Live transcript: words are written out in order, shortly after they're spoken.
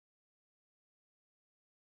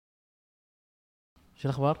شو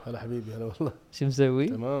الاخبار؟ هلا حبيبي، هلا والله. شو مسوي؟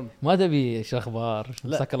 تمام. ما تبي شو الاخبار؟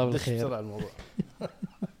 مساك الله بالخير. بسرعة الموضوع.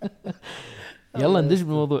 يلا ندش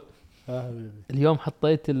بالموضوع. حبيبي. اليوم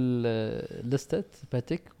حطيت الليستة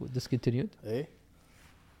باتيك وديسكونتينيود. ايه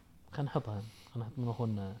خلينا نحط من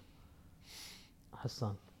اخونا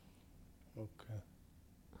حسان. اوكي.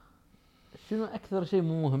 شنو اكثر شيء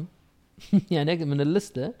مو مهم؟ يعني من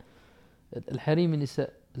الليستة الحريم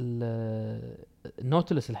النساء،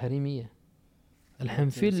 النوتلس الحريمية،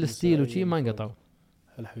 الحنفيل الستيل وشي ما انقطعوا.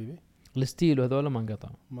 هلا حبيبي. الستيل وهذول ما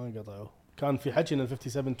انقطعوا. ما انقطعوا. كان في حكي ان ال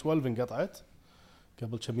 5712 انقطعت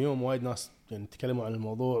قبل كم يوم. وايد ناس يعني تكلموا عن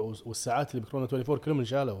الموضوع، والساعات اللي بكورونا 24 كلهم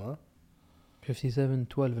انشالوا.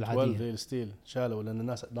 5712 العادية 12 الستيل شالوا لان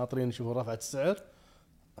الناس ناطرين يشوفوا رفعة السعر.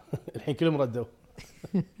 الحين كلهم ردوا.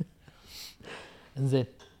 انزين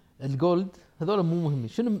الجولد هذول مو مهمين.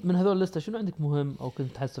 شنو من هذول الليسته شنو عندك مهم او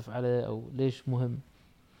كنت تحسف عليه او ليش مهم؟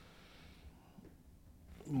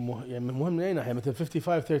 يعني مهم من اي ناحيه؟ مثل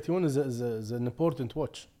 5531 is an important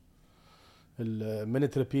watch.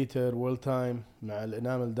 المينت ريبيتر وورلد تايم مع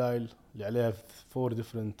الانامل دايل اللي عليها 4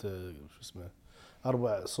 different شو اسمه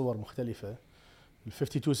 4 صور مختلفه. ال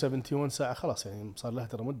 5271 ساعه خلاص يعني صار لها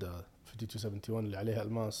ترى مده. 5271 اللي عليها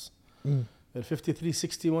الماس. ال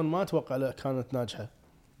 5361 ما اتوقع كانت ناجحه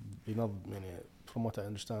بنظم يعني from what I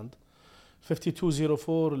understand.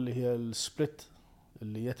 5204 اللي هي السبلت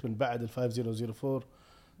اللي جت من بعد ال 5004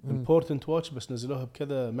 important watch، بس نزلوها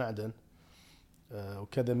بكذا معدن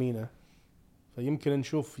وكذا مينا، فيمكن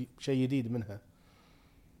نشوف شيء جديد منها.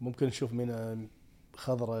 ممكن نشوف مينا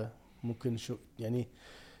خضراء، ممكن نشوف يعني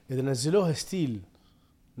اذا نزلوها ستيل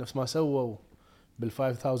نفس ما سووا بال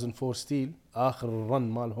 5004 ستيل اخر الرن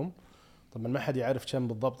مالهم. طبعا ما حد يعرف كم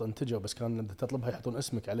بالضبط انتجوا، بس كان انت تطلبها يحطون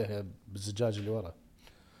اسمك عليها بالزجاج اللي ورا.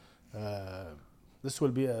 this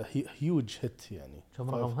will be a huge hit يعني. كم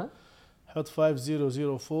رقمها؟ حط 5004/A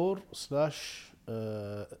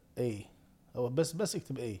او بس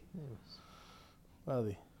اكتب A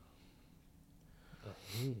هذه.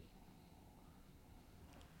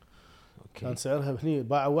 كان سعرها هني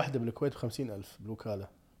باعوا واحدة بالكويت ب50,000 بالوكالة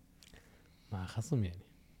مع خصم يعني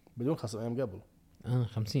بدون خصم أيام قبل.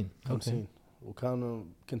 50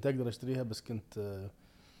 كنت أقدر أشتريها بس كنت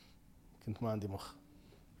ما عندي مخ.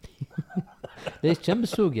 ليش كم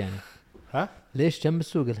بالسوق يعني؟ ليش كم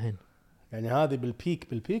بالسوق الحين؟ يعني هذه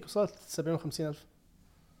بالبيك وصلت 57,000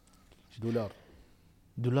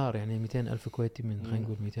 دولار يعني 200,000 كويتي، من خلينا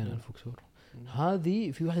نقول 200,000 وكسور.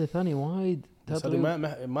 هذه في واحدة ثانية وايد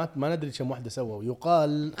ما ندري كم واحدة سووا.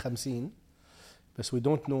 يقال 50 بس we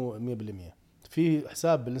don't know 100%. في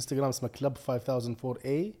حساب بالانستغرام اسمه كلب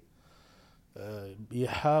 5004A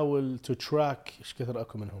يحاول to track ايش كثر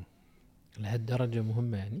اكو منهم لهالدرجة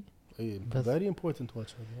مهمة يعني. very important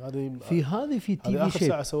watch. هذه في تي في آخر شيب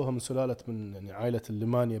ساعة سووها من سلالة من يعني عائلة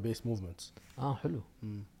الليمانيا بيس موفمنتس. حلو.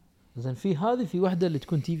 زين في واحدة اللي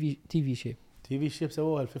تكون تي في شيب. تي في شيب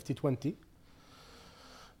سووها ال 5020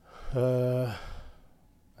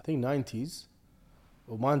 I think 90s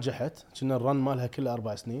وما نجحت. كنا الرن مالها كله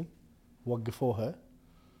 4 سنين وقفوها.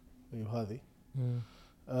 هذه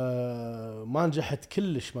ما نجحت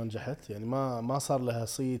كلش، ما نجحت يعني ما صار لها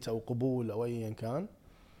صيت او قبول او ايا كان.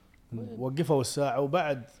 وقفوا الساعة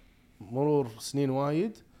وبعد مرور سنين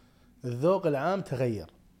وايد الذوق العام تغير.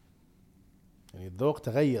 يعني الذوق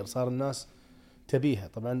تغير، صار الناس تبيها.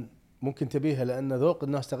 طبعا ممكن تبيها لأن ذوق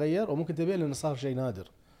الناس تغير، وممكن تبيها لأنه صار شيء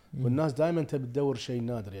نادر. والناس دائما تبي تدور شيء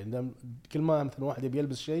نادر. يعني كل ما مثلا واحد يبي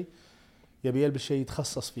يلبس شيء يبي يلبس شيء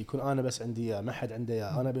يتخصص فيه، يكون أنا بس عندي إياه ما حد عنده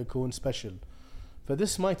إياه، أنا بيكون سبيشل.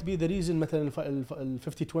 فthis might be the reason مثلا ال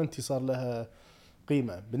 5020 صار لها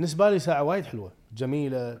قيمة. بالنسبة لي ساعة وايد حلوة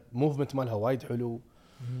جميلة، موفمنت مالها وايد حلو،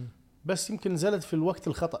 بس يمكن نزلت في الوقت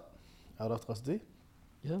الخطأ. عرفت قصدي؟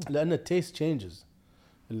 لأن التيست تشينجز،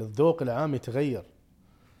 الذوق العام يتغير.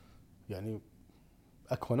 يعني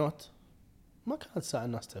أكوانوت ما كانت ساعة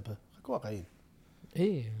الناس تحبها، واقعين.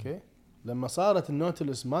 اوكي لما صارت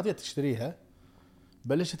النوتلس ما تقدر تشتريها،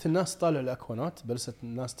 بلشت الناس تطالع الأكوانوت، بلشت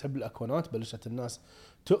الناس تحب الأكوانوت، بلشت الناس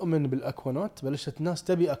تؤمن بالأكوانوت، بلشت الناس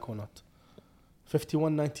تبي أكوانوت.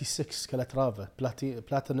 5196 كالاترافا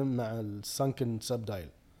بلاتينم مع السانكن سب دايل.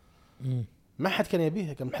 ما حد كان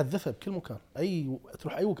يبيها، كان محذفها بكل مكان.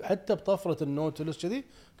 تروح حتى بطفرة النوتلس كذي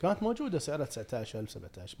كانت موجودة سعرها 19,000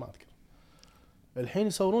 17 ما أذكر. الحين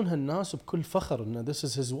يصورونها الناس بكل فخر إن this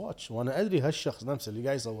is his watch. وأنا أدري هالشخص نفسه اللي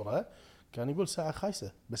قاعد يصورها كان يقول ساعة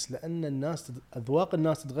خايسة، بس لأن الناس أذواق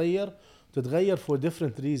الناس تتغير for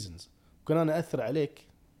different reasons. ممكن أنا أثر عليك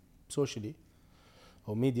socially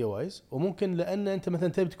أو media wise، وممكن لأن أنت مثلا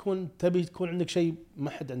تبي تكون عندك شيء ما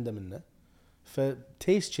حد عنده منه. ف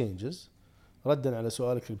taste changes. ردا على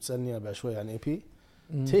سؤالك اللي بتسألني بعد شوي عن AP،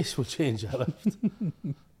 تيست تشينج عرفت.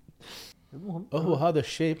 المهم هو هذا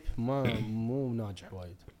الشيب مو ناجح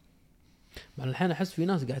وايد. مع الحين احس في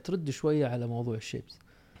ناس قاعد ترد شويه على موضوع الشيبس.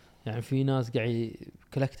 يعني في ناس قاعد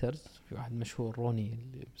كولكترز، في واحد مشهور روني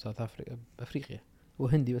اللي بساوث افريقيا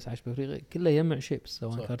وهندي بس عايش بافريقيا، كله يجمع شيبس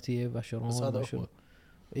سواء كارتيه باشرون بس هذا هو.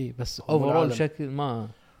 اي بس هو اوفرول شكل ما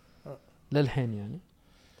للحين يعني.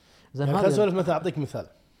 زين يعني هذا خليني اسولف مثلا، اعطيك مثال.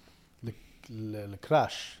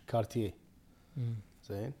 الكراش كارتيه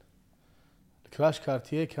زين. الكراش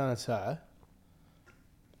كارتيه كانت ساعه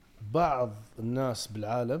بعض الناس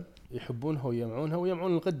بالعالم يحبونها ويجمعونها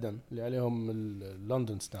ويجمعون القدم اللي عليهم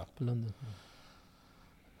اللندن ستامب. لندن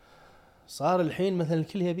صار الحين مثلا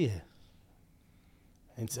الكل يبيها.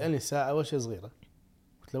 يعني تسألني ساعة أول شيء صغيرة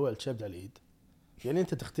وتلوع الشبد على الإيد، يعني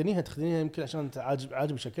أنت تقتنيها يمكن عشان أنت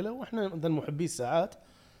عاجب شكلها. وإحنا مثلا محبي الساعات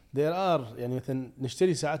there are يعني مثلا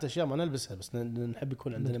نشتري ساعات أشياء ما نلبسها بس نحب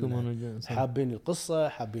يكون عندنا حابين القصة،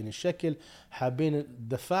 حابين الشكل، حابين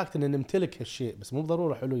the fact إن نمتلك هالشيء، بس مو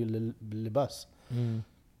ضرورة حلو باللباس.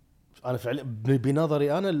 أنا فعلا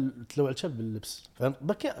بنظري أنا تلوع الشبد باللبس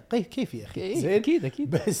كيف يا أخي زين أكيد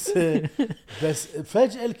بس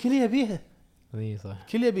فجأة الكل يبيها. اي صح،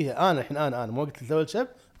 كل يبيها. انا الحين انا مو قلت لك شاب،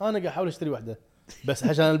 انا قاعد احاول اشتري واحده بس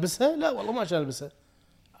عشان البسها. لا والله ما عشان البسها،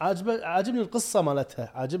 عاجبني القصه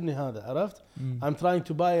مالتها، عاجبني هذا عرفت. I'm trying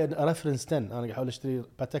to buy a reference 10. انا قاعد احاول اشتري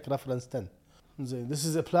باتيك reference 10 زين. this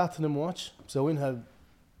is a platinum watch مسوينها.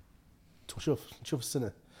 شوف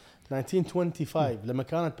السنه 1925 لما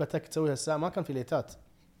كانت باتيك تسوي هالساعه ما كان في ليتات،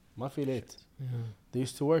 ما في ليت. they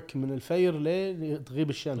used to work من الفير لتغيب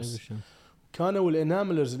الشمس. كانوا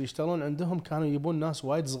الاناملرز اللي يشتغلون عندهم كانوا يجيبون ناس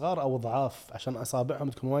وايد صغار او ضعاف عشان اصابعهم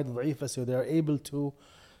تكون وايد ضعيفه so they are able to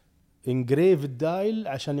engrave الدايل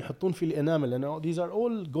عشان يحطون في الانامل، لانه these are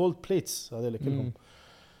all gold plates هذول كلهم.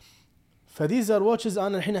 فthese are watches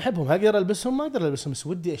انا الحين احبهم، اقدر البسهم ما اقدر البسهم بس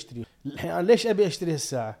ودي اشتري. الحين انا ليش ابي اشتري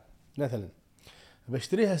هالساعه؟ مثلا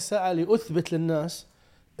بشتريها الساعه لاثبت للناس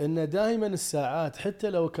ان دائما الساعات حتى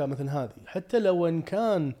لو كان مثلا هذه، حتى لو ان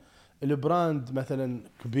كان البراند مثلا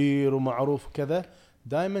كبير ومعروف وكذا،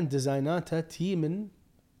 دائما ديزايناتها تي من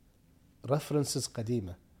ريفرنسز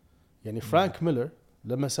قديمه. يعني فرانك ميلر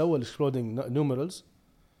لما سوى الإكسبلودينج نوميرالز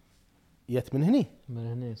جت من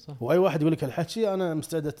هني صح. واي واحد يقول لك الحكي انا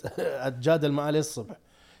مستعد اتجادل معه للصبح.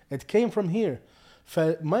 it came from here.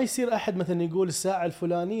 فما يصير احد مثلا يقول الساعه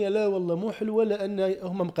الفلانيه لا والله مو حلوه لان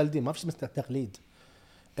هم مقلدين. ما فيش مثل تقليد.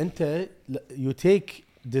 انت you take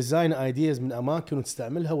design ideas من اماكن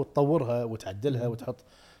وتستعملها وتطورها وتعدلها وتحط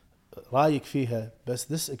رايك فيها.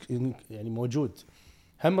 بس this يعني موجود.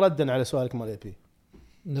 هم ردا على سؤالك مال اي بي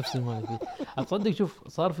نفس المال فيه. اتصدق شوف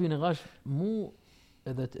صار في نقاش مو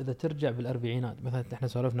اذا ترجع بالاربعينات مثلا، احنا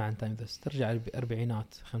سولفنا عن تايم ذس، ترجع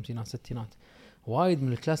بالاربعينات خمسينات ستينات وايد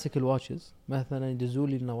من الكلاسيكال واتشز مثلا يدزوا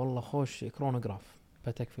لي انه والله خوش كرونوغراف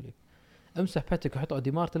باتيك فيليب، امسح باتيك وحط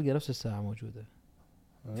اوديمار تلقى نفس الساعه موجوده.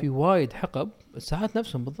 في وايد حقب الساعات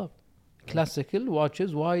نفسهم بالضبط، كلاسيكال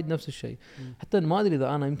واتشز وايد نفس الشيء. حتى ما ادري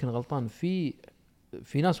اذا انا يمكن غلطان، في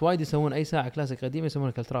ناس وايد يسوون اي ساعه كلاسيك قديمه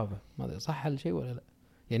يسمونها كالترافا، ما ادري صح هالشيء ولا لا.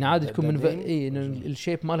 يعني عادي تكون من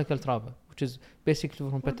الشيب ماله كالترافا which is basically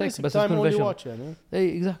from Patek بس تكون فيرجن يعني.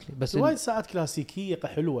 اي exactly. بس وايد ساعات كلاسيكيه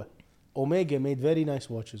حلوه. اوميجا made very nice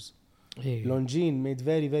watches. لونجين made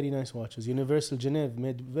very very nice watches. Universal Genève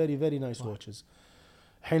made very very nice watches.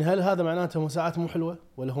 الحين هل هذا معناته ساعات مو حلوه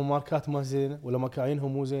ولا هم ماركات ما زينه ولا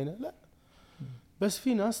مكاينهم مو زينه؟ لا، بس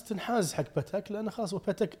في ناس تنحاز حق باتيك لانه خلاص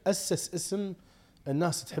باتيك اسس اسم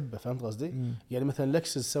الناس تحبه. فهمت قصدي؟ يعني مثلا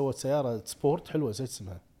لكسس سوت سياره سبورت حلوه زي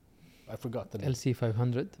اسمها I forgot LC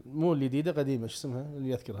 500 مو الجديده قديمه ايش اسمها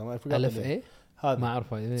اللي اذكرها ما I forgot LFA هذا ما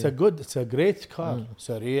اعرفها. it's a great car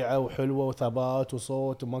سريعه وحلوه وثبات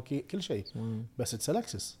وصوت وماكي كل شيء بس it's a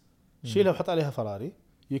Lexus. شيلها وحط عليها فراري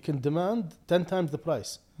you can demand 10 times the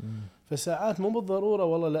price. فساعات مو بالضروره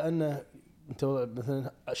والله لانه انت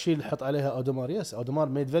مثلا شيل حط عليها اودومار. يس اودومار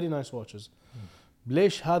made very nice watches.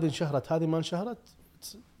 ليش هذه انشهرت هذه ما انشهرت؟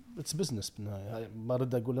 اتس بزنس بالنهايه. ما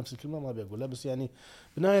ارد اقول نفس الكلمه ما ابي اقولها بس يعني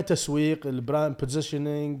بالنهايه تسويق البراند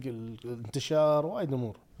بوزيشننج الانتشار وايد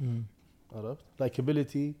امور عرفت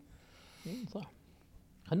لايكابيلتي صح.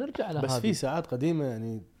 خلينا نرجع على بس في ساعات قديمه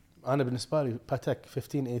يعني انا بالنسبه لي باتيك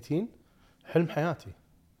 1518 حلم حياتي.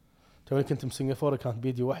 توني كنت بسنغافوره كانت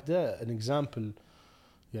بيدي واحده ان اكزامبل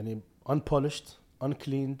يعني unpolished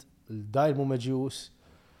uncleaned الدايل مو مجيوس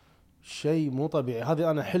شيء مو طبيعي.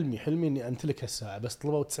 هذه انا حلمي اني امتلك هالساعه بس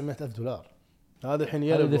طلبوا $900,000. هذا الحين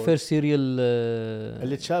يلا هذا فيرست سيريال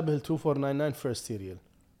اللي تشابه ال 2499 فيرست سيريال.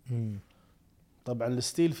 طبعا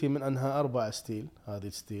الستيل في من انها 4 ستيل. هذه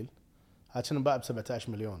ستيل عشان باع ب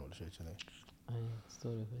 17 مليون ولا شيء كذا.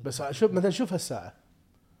 بس شوف مثلا شوف هالساعه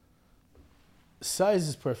السايز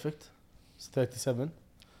از بيرفكت 37.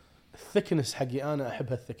 الثكنس حقي انا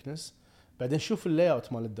احب هالثكنس. بعدين شوف اللاي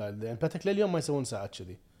اوت مال الدايل، يعني باتك لليوم ما يسوون ساعات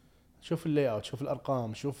كذي. شوف اللاي اوت، شوف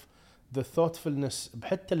الارقام، شوف ذا ثوتفulness،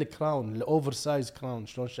 حتى الكراون الاوفر سايز كراون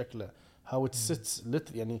شلون شكله، هاو ات سيتس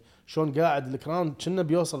يعني شلون قاعد الكراون كأنه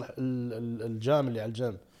بيوصل الجام اللي على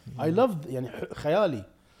الجنب. اي لاف يعني خيالي.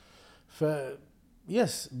 ف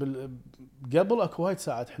يس قبل اكو وايد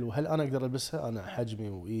ساعات حلوه، هل انا اقدر البسها؟ انا حجمي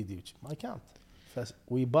وايدي ما كانت.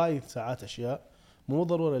 وي باي ساعات اشياء مو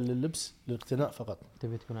ضروره لللبس، للاقتناء فقط.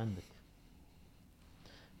 تبي تكون عندك.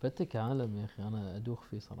 باتك عالم يا اخي، انا ادوخ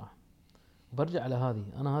فيه صراحه. وبرجع على هذه،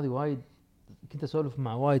 انا هذه وايد كنت اسولف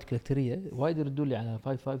مع وايد كولكتريه، وايد يردوا لي على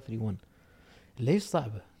 5531. ليش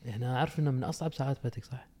صعبه؟ يعني انا اعرف انها من اصعب ساعات باتك،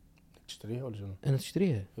 صح؟ تشتريها ولا شنو؟ انا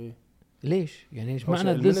تشتريها. إيه. ليش؟ يعني ايش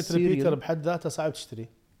معنى المينت ريبيتر بحد ذاته صعب تشتريه.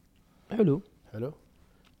 حلو.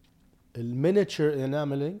 المينيتشر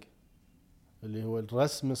اناملينج اللي هو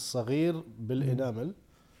الرسم الصغير بالانامل،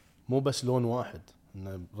 مو بس لون واحد،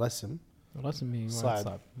 انه رسمي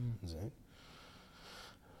صعب. زين.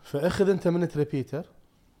 فاخذ انت مينت ريبيتر،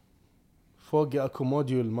 فوقه اكو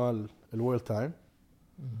موديول مال الويل تايم،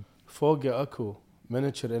 فوقه اكو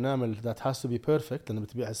مينيتشر انامل ذات هاز تو بي بيرفكت لان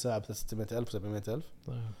بتبيع الساعه ب 600,000 700,000.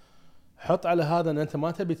 طيب. حط على هذا ان انت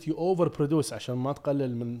ما تبي تي اوفر برودوس عشان ما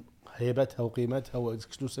تقلل من هيبتها وقيمتها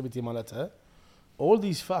واكسكلوسيفيتي مالتها. all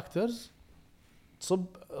these factors تصب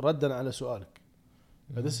ردا على سؤالك.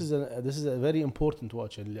 this is a very important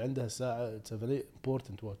watch. اللي عندها الساعه it's a very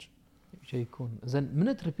important watch. شيء يكون زين.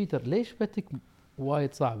 منت ريبيتر ليش باتك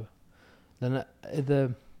وايد صعبه؟ لان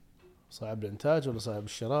اذا صعب الانتاج ولا صعب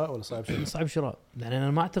الشراء ولا صعب شيء؟ صعب الشراء، لان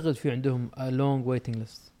انا ما اعتقد في عندهم لونج ويتنج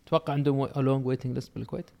ليست. اتوقع عندهم لونج ويتنج ليست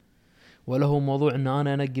بالكويت، ولا هو موضوع ان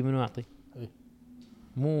انا انقي منو اعطي؟ إيه.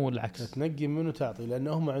 مو العكس، تنقي منو تعطي،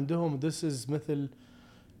 لانهم عندهم this is مثل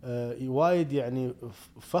وايد يعني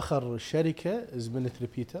فخر الشركه از منت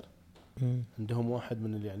ريبيتر. عندهم واحد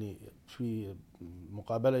من اللي يعني في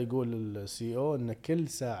مقابله يقول السي او ان كل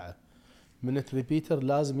ساعه منت ريبيتر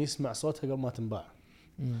لازم يسمع صوتها قبل ما تنباع.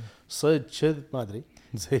 صدق كذب ما ادري.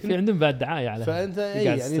 زين. في عندهم بعد دعايه على فانت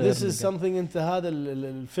يعني this is something انت هذا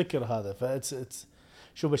الفكر هذا. فاتس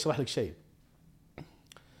شوف بشرح لك شيء.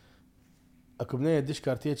 اكو بنيه دش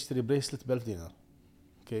كارتيه تشتري بريسلت ب 1000 دينار.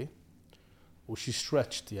 اوكي. وشي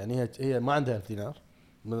ستريتشد، يعني هي ما عندها 1000 دينار،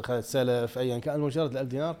 من خلال سلف ايا كان، مجرد 1000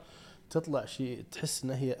 دينار تطلع شيء تحس ان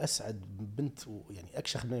هي اسعد بنت يعني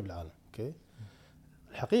اكشخ بنيه بالعالم. اوكي.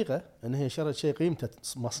 الحقيقه ان هي شرت شيء قيمته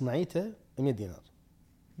مصنعيته 100 دينار.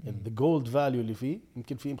 يعني the gold value اللي فيه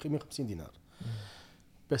يمكن فيه 150 دينار.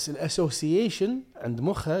 بس الاسوسيشن عند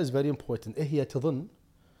مخها is very important. هي تظن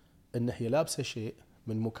ان هي لابسه شيء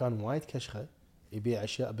من مكان وايد كشخه يبيع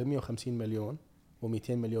اشياء ب 150 مليون و200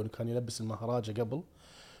 مليون، وكان يلبس المهراجة قبل.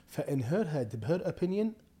 فإن her head بher opinion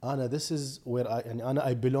أنا this is where يعني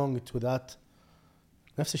أنا I belong to that.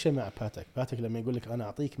 نفس الشيء مع باتك لما يقول لك أنا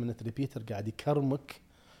أعطيك من ريبيتر، قاعد يكرمك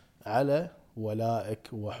على ولائك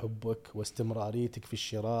وحبك واستمراريتك في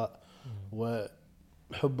الشراء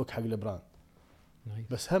وحبك حق البراند.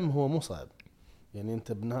 بس هم هو مو صعب، يعني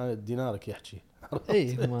أنت بالنهاية دينارك يحكي.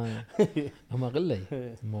 اي هم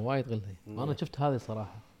غلي، هم وايد غلي. أنا شفت هذه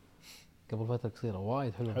صراحة قبل فترة قصيرة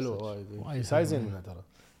وايد حلوة وايد سايزين منها ترى.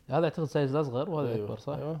 هذا اعتقد سايز الاصغر وهذا الاكبر،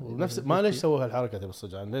 صح؟ أيوة. ونفس ما ليش سووا هالحركة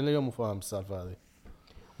بالصدق، لان اليوم مو فاهم السالفة هذه.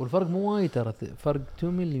 والفرق مو وايد ترى، فرق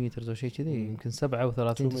 2 ملم او شيء كذي، يمكن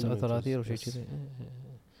 37 39 او شيء كذي.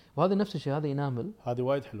 وهذا نفس الشيء، هذا ينامل، هذه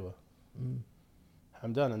وايد حلوة.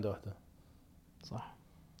 حمدان عنده واحدة، صح.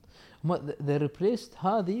 هم ذا ريبليست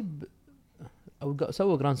هذه او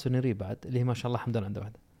سووا جراند سونيري بعد، اللي هي ما شاء الله حمدان عنده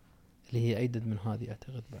واحدة اللي هي ايدد من هذه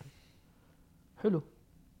اعتقد بعد. حلو.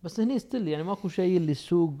 بس هني ستيل يعني ماكو شيء اللي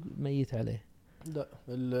السوق ميت عليه. لا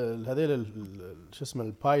هذيل شو اسمه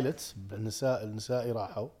البايلوتس النسائي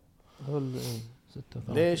راحوا هذول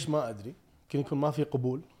 6 ليش ما ادري، يمكن يكون ما في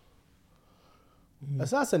قبول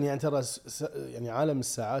اساسا. يعني ترى يعني عالم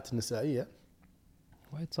الساعات النسائيه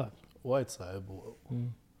وايد صعب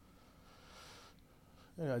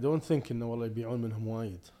يعني I don't think انه والله يبيعون منهم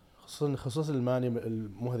وايد، خصوصا الماني،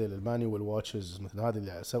 مو هذيل الماني والواتشز مثل هذه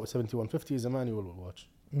اللي 7150 زماني والواتش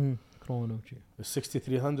كرونو جي.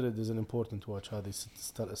 6300 is an important watch. هذه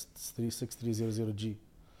 6300 جي.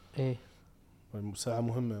 ايه ساعة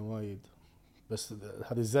مهمة وايد. بس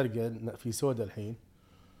هذه الزرقاء في سودا الحين،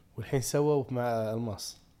 والحين سووا مع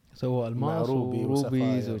الماس، سووا الماس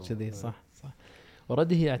وروبيز وكذي. صح.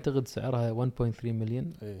 وردي هي اعتقد سعرها 1.3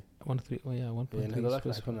 مليون. ايه 1.3 يعني هذول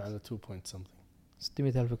راح يكون على 2 point something.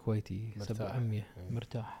 600,000 كويتي، 700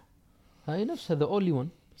 مرتاح. هاي نفسها the only one،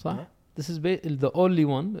 صح؟ This is the only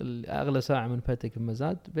one، أغلى ساعة من باتيك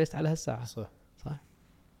بمزاد بيست على هالساعة.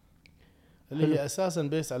 اللي هي اساسا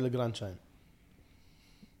بيس على الجراند شاين.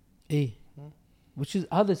 اي which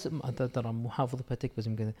is هذا انت ترى مو حافظ باتيك بس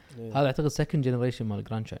يمكن هذا اعتقد سكند جنريشن مال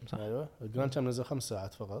جراند شاين صح؟ ايوه الجراند شاين نزل 5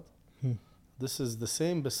 ساعات فقط. مم. This is the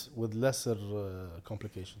same بس with lesser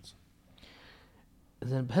complications.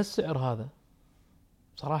 زين بهالسعر هذا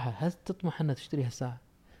بصراحه هل تطمح ان تشتري هالساعه؟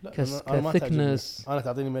 لا أنا ما كثكنس انا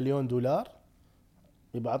تعطيني $1,000,000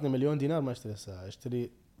 يبقى عطني $1,000,000 ما اشتري الساعه، اشتري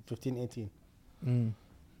 15-18.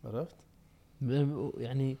 عرفت؟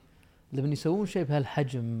 يعني لما يسوون شيء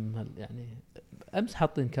بهالحجم يعني امس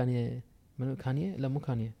حاطين كانيه منو كانيه لا مو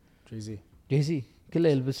كانيه جي زي كله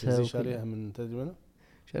يلبسها جي شاريها من تدري منو؟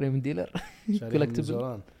 شاريها من ديلر شاريها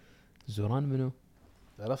من زوران منو؟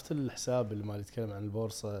 عرفت الحساب اللي ما يتكلم عن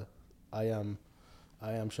البورصه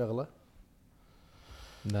ايام شغله؟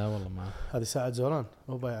 لا والله ما هذه ساعه زوران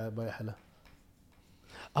هو بايع حلا.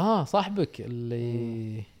 صاحبك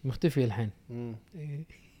اللي مختفي الحين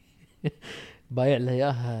بايع له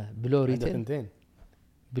اياها بلو ريتيل. عنده 2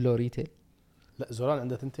 بلو ريتيل. لا زوران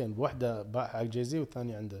عنده 2 بواحده باعها حق جيزي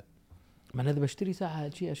والثانيه عنده. ما انا اذا بشتري ساعه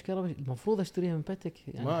شيء اشكره المفروض اشتريها من باتك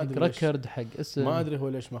يعني ما حق ريكورد حق اسم. ما ادري هو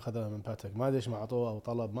ليش ما اخذها من باتك، ما ادري ليش ما اعطوه او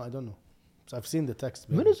طلب، ما ادري بس I've seen the text.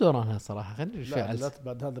 منو زورانها صراحه خلينا نشوف لا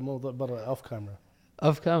بعد هذا الموضوع برا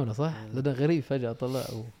اوف كاميرا صح لانه غريب فجاه طلع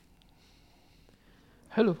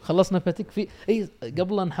حلو. خلصنا باتك في اي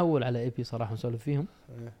قبل لا نحول على اي بي صراحه نسولف فيهم.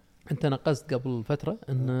 انت نقصت قبل فتره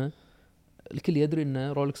ان الكل يدري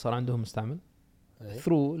ان رولكس صار عندهم مستعمل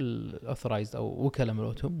ثرو الاوثرايزد او وكلاء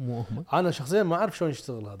ملوتهم مو هم. انا شخصيا ما اعرف شلون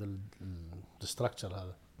يشتغل هذا الستراكشر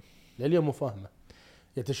هذا لليوم مو فاهمه.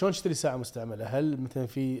 يعني شلون تشتري ساعه مستعمله؟ هل مثلا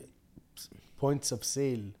في بوينتس اوف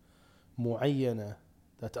سيل معينه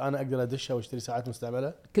انا اقدر ادشها واشتري ساعات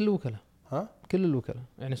مستعمله؟ كل الوكلاء كل الوكلاء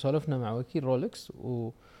يعني سولفنا مع وكيل رولكس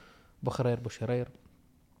وبخرير بوشرير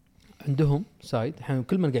عندهم سايد الحين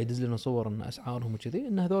كل من قاعد يدز لنا صور ان اسعارهم وكذي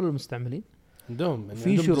ان هذول المستعملين عندهم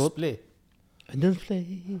في شروط ديسبلاي. عندهم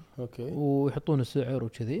ديسبلاي اوكي ويحطون السعر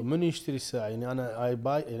وكذي. ومن يشتري الساعه؟ يعني انا اي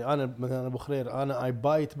باي يعني انا مثلا ابو خرير انا اي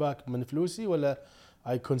باي ات باك من فلوسي ولا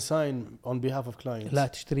اي كونساين اون بيهاف اوف كلاينتس؟ لا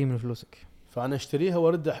تشتري من فلوسك فانا اشتريها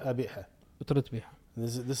وارد ابيعها وترد تبيعها.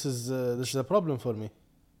 this is a problem for me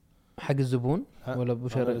حق الزبون ولا ابو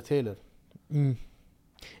شرير؟ ريتيلر.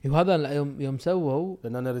 وهذا يوم سووا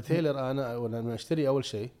لان انا ريتيلر انا ولما اشتري اول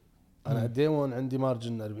شيء انا الديمون عندي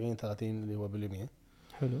مارجن 40-30 اللي هو بالمية.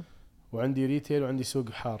 حلو. وعندي ريتيل وعندي سوق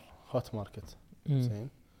حار هوت ماركت. زين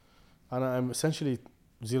انا ام essentially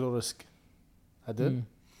زيرو ريسك. عدل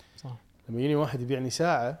صح. لما يجيني واحد يبيعني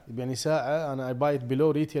ساعه انا اي باي ات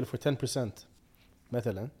بيلو ريتيل فور 10%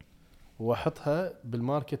 مثلا واحطها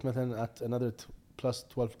بالماركت مثلا at another plus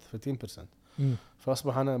 12-13%.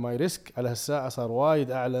 فاصبح انا ماي ريسك على هالساعه صار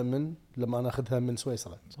وايد اعلى من لما انا اخذها من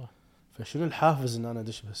سويسرا. صح. فشنو الحافز ان انا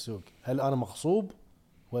ادش بهالسوق؟ هل انا مغصوب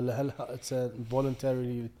ولا هل اتس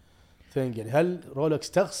فولنتري ثينج؟ يعني هل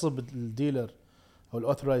رولكس تغصب الديلر او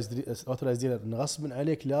الاوثرايزد ديلر انه غصبا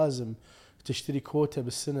عليك لازم تشتري كوتا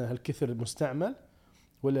بالسنه هالكثر المستعمل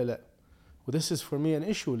ولا لا؟ وذس از فور مي ان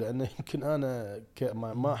ايشو لانه يمكن انا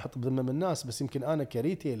ما احط بذمم الناس بس يمكن انا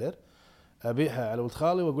كريتيلر ابيعها على ولد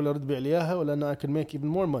خالي واقول له رد بيع لي اياها ولا انا اكل ميك ايفن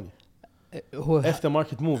مور ماني. هو if the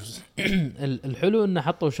market moves. الحلو انه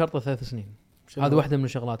حطوا شرطه 3 سنين. هذه واحده من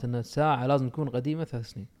الشغلات ان الساعه لازم تكون قديمه 3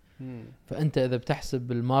 سنين. فانت اذا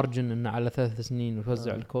بتحسب المارجن انه على 3 سنين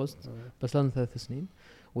وتوزع الكوست بس لازم 3 سنين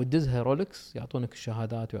وتدزها رولكس يعطونك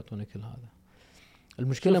الشهادات ويعطونك كل هذا.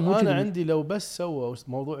 المشكله مو انا عندي لو بس سووا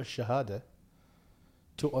موضوع الشهاده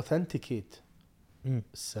to authenticate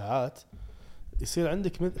الساعات يصير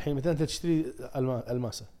عندك الحين مثلا انت تشتري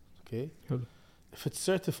الماسه اوكي حلو if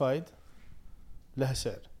it's certified لها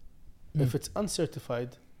سعر if it's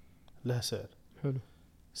uncertified لها سعر حلو.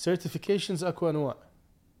 certifications اكو انواع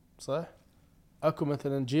صح؟ اكو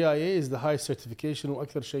مثلا GIA is the high certification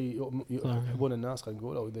واكثر شيء يحبون الناس خلينا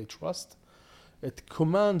نقول او they trust it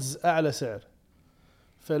commands اعلى سعر.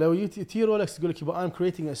 فلو تي رولكس تقول لك يبقى I'm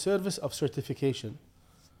creating a service of certification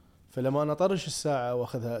فلما انا اطرش الساعه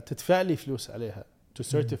واخذها تدفع لي فلوس عليها to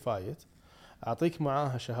certify it اعطيك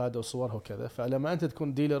معاها شهاده وصورها وكذا. فلما انت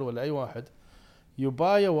تكون ديلر ولا اي واحد you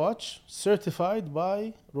buy a watch certified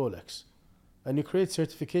by Rolex and you create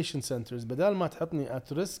certification centers بدل ما تحطني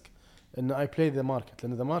at risk ان I play the market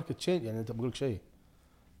لان the market change. يعني انت بقول لك شيء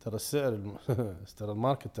ترى السعر ترى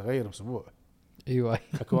الماركت تغير باسبوع. ايوه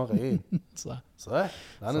حكوا واقعيين. صح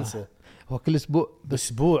لا ننسى هو كل اسبوع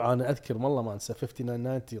باسبوع انا اذكر والله ما انسى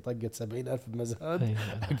 5990 طقت 70,000 بمزاد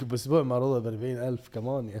باسبوع معروضه ب 40,000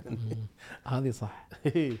 كمان يعني هذه صح.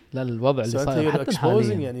 لا الوضع اللي صاير حتى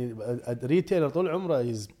حاليا يعني الريتيلر طول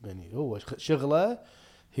عمره يعني هو شغله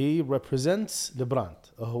هي represents البراند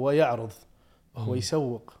هو يعرض هو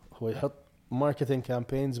يسوق، هو يحط ماركتينج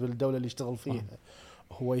كامبينز بالدولة اللي يشتغل فيها،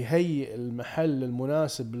 هو يهيئ المحل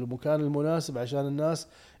المناسب بالمكان المناسب عشان الناس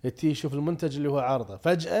تيجي تشوف المنتج اللي هو عارضه.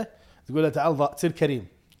 فجأة تقول له تعال تصير كريم،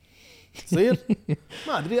 تصير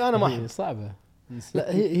ما أدري أنا ما هي أحب. صعبة.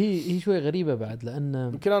 لا هي شوي غريبة بعد، لأن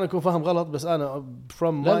يمكن أنا أكون فاهم غلط، بس أنا from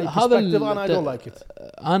لا، my هذا perspective أنا I don't like it.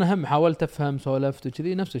 أنا هم حاولت أفهم سولفت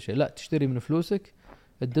وكذي نفس الشيء. لا، تشتري من فلوسك،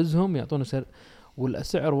 تدزهم يعطونا سعر،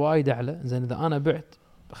 والسعر وايد أعلى. زين إذا أنا بعت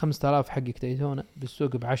 5000 حقك دايتونا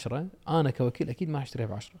بالسوق ب10، أنا كوكيل أكيد ما أشتريها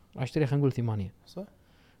ب10، راح أشتريها خلينا نقول 8. صح.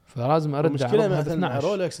 فلازم أرد المشكلة على مثلا مع 12.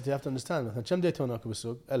 رولكس أنت have to understand مثلا كم دايتونا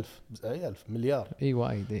بالسوق؟ 1000 مليار. اي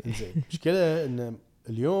وايد. زين مشكلة إن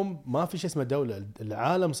اليوم ما في شيء اسمه دولة،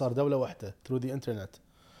 العالم صار دولة واحدة through the internet.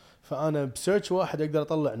 فأنا بسيرش واحد أقدر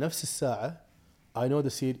أطلع نفس الساعة I know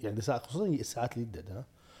the series، يعني الساعة خصوصا الساعات اللي جدد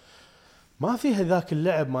ما فيها ذاك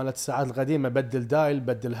اللعب مالت الساعات القديمة، بدل دايل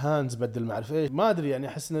بدل هاندز بدل ما أعرف إيش. ما أدري يعني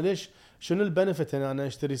أحس إنه ليش شنو البنفيت إن أنا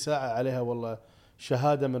أشتري ساعة عليها والله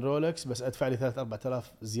شهادة من رولكس بس أدفع لي 3-4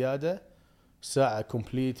 آلاف زيادة، ساعة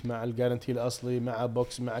كومبليت مع الجارنتي الأصلي مع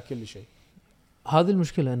بوكس مع كل شيء. هذه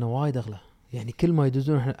المشكلة إنه وايد أغلى. يعني كل ما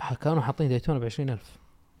يدزون كانوا حاطين دايتونا ب20,000.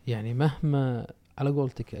 يعني مهما على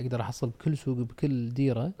قولتك أقدر أحصل بكل سوق بكل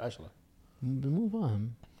ديرة 10 مو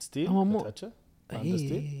فاهم ستيل هو مو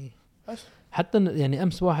حتى يعني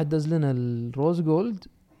أمس واحد دز لنا الروز جولد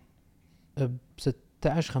ب16-15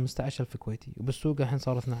 ألف كويتي، وبالسوق الحين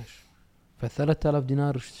صار 12. ف3000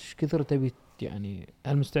 دينار ايش كثر تبي؟ يعني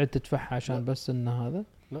هل مستعد تدفعها عشان لا. بس إن هذا؟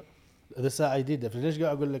 لا هذا ساعة جديدة. فليش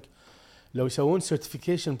قاعد أقول لك لو يسوون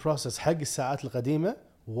سيرتيفيكيشن بروسس حق الساعات القديمة،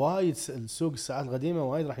 وايد السوق الساعات القديمة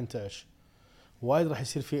وايد راح ينتعش، وايد راح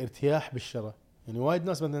يصير في ارتياح بالشراء. يعني وايد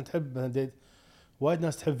ناس مثلا تحب وايد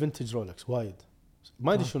ناس تحب فينتج رولكس وايد،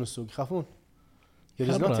 ما يدري شنو السوق، يخافون. There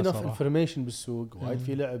is not enough information بالسوق، وايد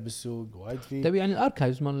في لعب بالسوق، وايد في تبي يعني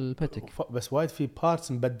الاركايفز مال الباتيك، بس وايد في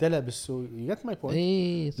بارتس مبدلة بالسوق. you get my point.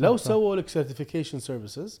 إيه لو سووا لك certification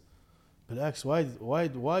services بالعكس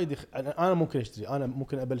وايد انا ممكن اشتري، انا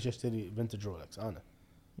ممكن ابلش اشتري فينتج رولكس انا،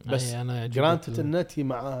 بس أنا جرانتد النتي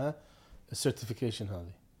معاها السيرتيفيكيشن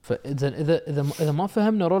هذه. فاذا اذا ما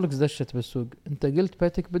فهمنا رولكس دشت بالسوق، انت قلت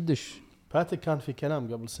باتيك بدش. باتيك كان في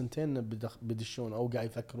كلام قبل 2 بدشون او قاعد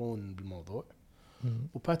يفكرون بالموضوع.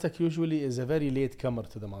 وباتيك usually is a very late comer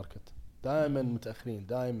to the market، دائما متاخرين،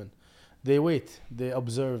 دائما they wait they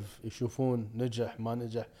observe، يشوفون نجح ما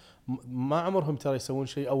نجح، ما عمرهم ترى يسوون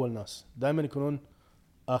شيء اول ناس، دائما يكونون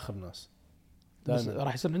اخر ناس. بس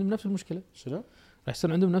راح يصير عندهم نفس المشكله. شنو راح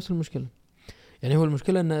يصير عندهم نفس المشكله. يعني هو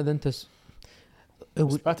المشكله ان اذا انت بس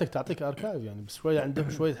باتيك تعطيك اركايف، يعني بس شويه عندهم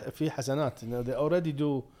شويه في حسنات انه they already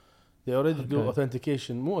do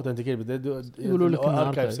authentication، مو authentication but يقولوا لك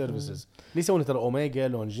archive services. اللي يسوون ترى اوميجا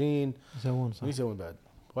لونجين يسوون صح، يسوون بعد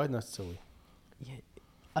وايد ناس تسوي.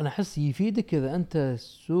 انا احس يفيدك اذا انت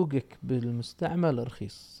سوقك بالمستعمل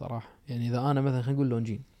رخيص صراحه. يعني اذا انا مثلا خلينا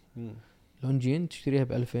نقول لونجين تشتريها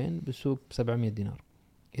ب2000 بالسوق ب700 دينار.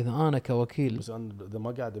 اذا انا كوكيل بس انا اذا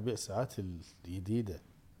ما قاعد ابيع ساعات الجديده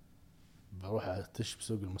بروح اتش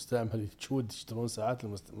بسوق المستعمل تشود يشترون ساعات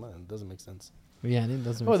المستعمل doesn't make sense. يعني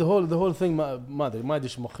لازم هو the whole thing ما ادري، ما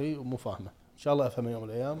ادش مخي ومو فاهمه. ان شاء الله افهمه يوم من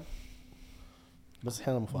الايام، بس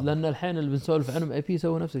الحين مو فاهم. لان الحين اللي بنسولف عنهم اي بي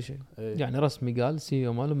سووا نفس الشيء. يعني رسمي قال سي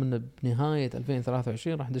او مالهم انه بنهايه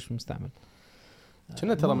 2023 راح ندش المستعمل.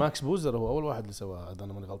 كنا ترى ماكس بوزر هو اول واحد اللي سواها اذا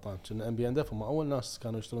انا ماني غلطان. كنا ام بي ان اف هم اول ناس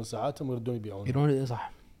كانوا يشترون ساعاتهم ويردون يبيعون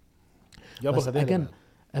صح. قبل هذول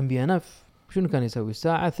ام بي ان اف شنو كان يسوي؟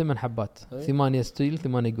 ساعه 8 حبات 8 ستيل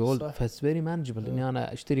 8 جولد، فاتس فيري مانجبل اني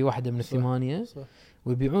انا اشتري واحده من الثمانيه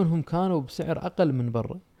ويبيعونهم كانوا بسعر اقل من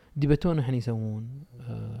برا. ديبتون الحين يسوون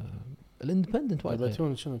الاندبندنت وايد.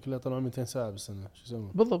 ديبتون شنو كله طلعوا 200 ساعه بالسنه شو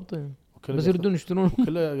يسوون بالضبط، بس يردون يشترون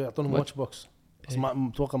كله يعطونهم واتش بوكس بس ما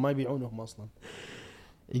متوقع ما يبيعونهم اصلا.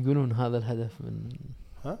 يقولون هذا الهدف من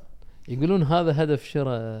يقولون هذا هدف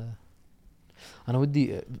شراء. انا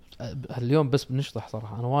ودي اليوم بس بنشطح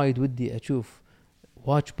صراحه، انا وايد ودي اشوف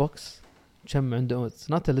واتش بوكس كم عنده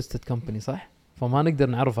نوت ليستد كمباني صح، فما نقدر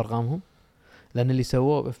نعرف ارقامهم لان اللي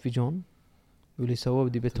سووه اف بي جون واللي سووه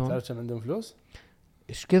بديبتون تعرف كم عندهم فلوس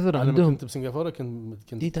ايش كثر عندهم. كنت بسنغافوره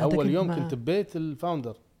كنت اول يوم كنت ببيت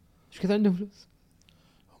الفاوندر. ايش كثر عندهم فلوس؟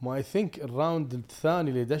 ما اي ثينك الراوند الثاني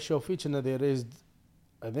اللي دشوا فيه كنا they raised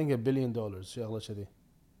I think $1 billion شغله كذي.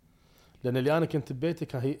 لان اللي انا كنت ببيته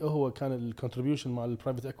كان هو كان الكونتريبيوشن مع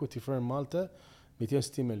البرايفت اكويتي فيرم مالته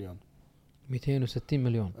 260 مليون 260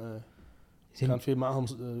 مليون. كان في معهم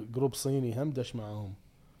جروب صيني هم دش معهم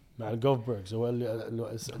مع الجوفبرغز هو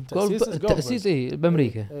اللي التأسيس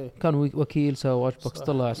بأمريكا كان وكيل سوى واتش بوكس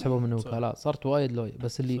طلع سحبوا منه وكالات صارت وايد لوي.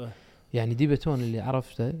 بس اللي يعني ديبتون اللي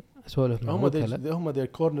عرفته اسولف مع وكلاء. هم ذي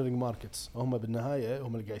كورنرينج ماركتس، هم بالنهايه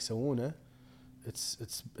هم اللي قاعد يسوونه.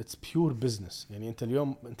 اتس بيور بزنس. يعني انت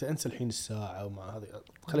اليوم انت انسى الحين الساعه ومع هذه،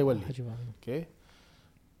 خليه يولي. اوكي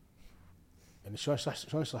يعني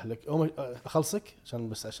شلون اشرح لك. هم اخلصك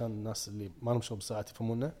عشان الناس اللي ما لهم شغل بالساعات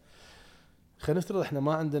يفهمونا. خلينا نفترض احنا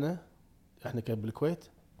ما عندنا، احنا بالكويت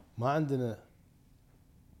ما عندنا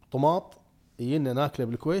طماط يجينا ناكله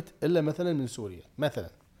بالكويت الا مثلا من سوريا مثلا.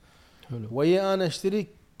 حلو. ويا انا اشتري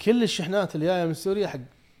كل الشحنات اللي جايه من سوريا حق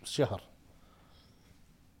الشهر.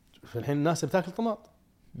 فالحين الناس بتاكل طماط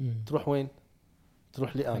تروح وين؟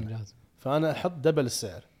 تروح لي انا. فانا احط دبل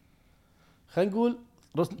السعر. خلينا نقول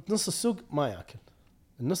نص السوق ما ياكل،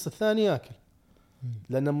 النص الثاني ياكل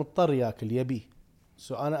لانه مضطر ياكل يبيه.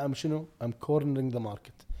 سو انا ام شنو ام كورنرينج ذا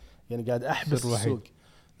ماركت، يعني قاعد احبس السوق.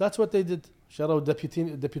 ذاتس وات ذي ديد. شروا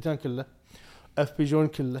الدبيوتان كله، اف بي جون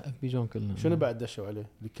كله. شنو بعد دشوا عليه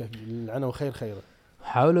العنى وخير خيره.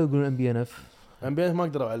 حاولوا يقولون ام بي ان اف ما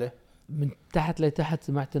قدروا عليه. من تحت لتحت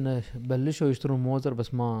سمعت انه بلشوا يشترون موزر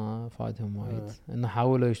بس ما فادهم وايد. انه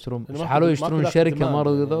حاولوا يشترون شركه ما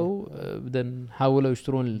رضوا يعني. بدن حاولوا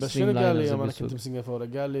يشترون الستريم. بس شنو قال لي يوم انا كنت بسنغافوره؟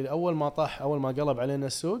 قال لي اول ما قلب علينا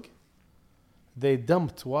السوق they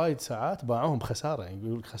dumped وايد ساعات باعوهم بخساره. يعني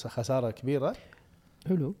يقول خساره كبيره.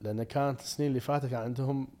 حلو. لان كانت السنين اللي فاتت كان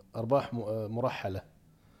عندهم ارباح مرحله.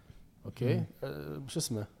 اوكي شو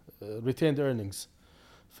اسمه retained earnings.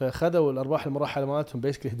 فخذوا الارباح المرحله مالتهم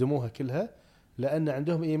بيسكلي هدموها كلها، لان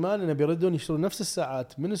عندهم ايمان انه بيردون يشترون نفس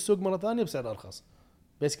الساعات من السوق مره ثانيه بسعر ارخص.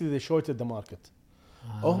 بيسكلي they shorted the market.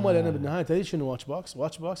 هم لان بالنهايه تدري شنو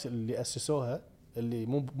واتش بوكس اللي اسسوها، اللي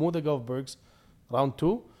مو ذا جوفبرجز راوند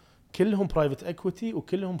 2 كلهم برايفت اكويتي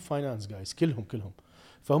وكلهم فاينانس جايز كلهم.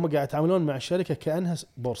 فهم قاعد يتعاملون مع الشركه كانها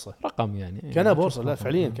بورصه. رقم يعني كانها بورصه. لا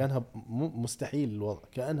فعليا كانها مستحيل الوضع،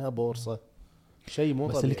 كانها بورصه. شيء مو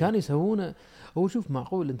بس طبيعي. اللي كانوا يسوونه هو شوف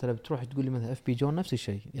معقول انت لو بتروح تقول لي مثلا اف بي جون نفس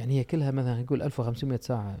الشيء، يعني هي كلها مثلا نقول 1500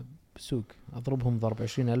 ساعه بالسوق، اضربهم ضرب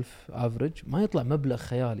 20000 افريج ما يطلع مبلغ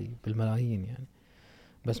خيالي بالملايين يعني.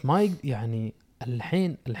 بس ما يعني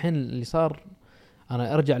الحين اللي صار،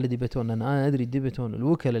 انا ارجع لديبتون لان انا ادري ديبتون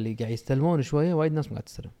الوكلاء اللي قاعد يستلمون شويه وايد ناس ما قاعد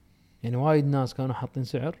تستلم. يعني وايد ناس كانوا حاطين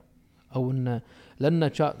سعر او انه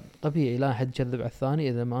لان طبيعي لا احد يكذب على الثاني.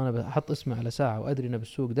 اذا ما انا بحط اسمه على ساعه وادري انه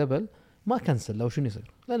بالسوق دبل ما كنسل لو شنو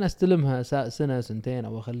يصير، لان استلمها سنه سنتين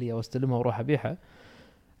او اخليها واستلمها واروح ابيعها.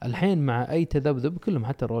 الحين مع اي تذبذب كلهم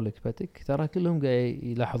حتى رولك باتيك ترى كلهم قاعد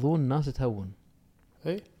يلاحظون الناس تهون.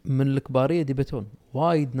 من الكباريه ديبتون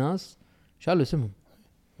وايد ناس شالوا اسمهم.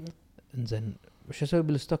 انزين وش اسوي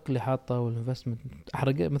بالستوك اللي حاطه والانفستمنت؟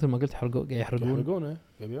 احرقه مثل ما قلت قاعد يحرقونه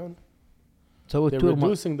يبيعون. سووا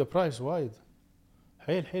التور reducing the price وايد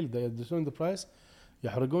حيل reducing the price.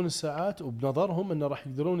 يحرقون الساعات وبنظرهم انه راح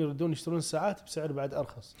يقدرون يردون يشترون الساعات بسعر بعد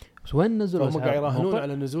ارخص. بس وين نزلوا؟ هم قاعد يراهنون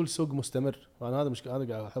على نزول سوق مستمر. وانا هذا مش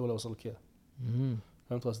هذا قاعد احاول اوصل لك اياه.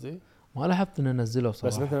 فهمت قصدي؟ ما لاحظت انه نزلوا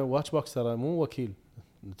صراحه. بس مثلا واتش بوكس ترى مو وكيل،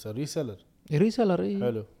 ريسيلر. إيه؟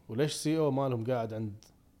 حلو. وليش سي او مالهم قاعد عند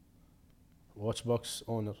واتش بوكس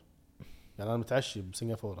اونر؟ يعني انا متعشي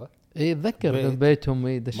بسنغافوره. اي اتذكر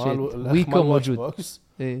بيتهم دشيت ويكو موجود.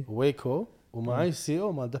 اي ويكو ومعي السي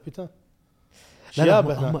او مال دابيتان.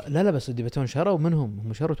 لا بس ديبتون شروا منهم.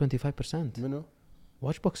 هم شروا 25%. منو؟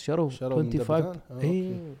 واتش بوكس شروا 25.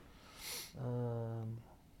 اي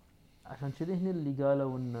عشان كذي هنا اللي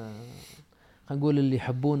قالوا ان خلينا نقول اللي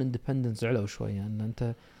يحبون اندبندنس زعلوا شوي. يعني ان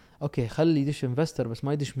انت اوكي خلي يدش انفستر بس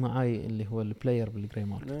ما يدش معاي اللي هو البلاير بالجراي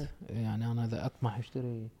ماركت. يعني انا اذا اطمح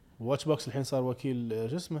اشتري واتش بوكس الحين صار وكيل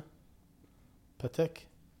شو اسمه باتيك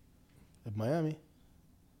بميامي.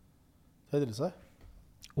 تدري صح؟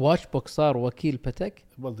 واتش بوكس صار وكيل باتيك.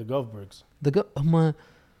 ذا جوفبرجز هم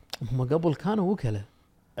قبل كانوا وكلاء.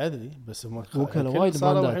 ادري بس هم وكلاء وايد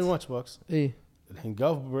صاروا الحين واتش بوكس. ايه الحين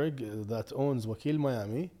جوفبرج ذات اونز وكيل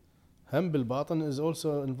ميامي هم بالباطن از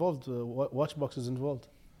اولسو انفولد. واتش بوكس از انفولد.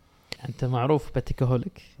 انت معروف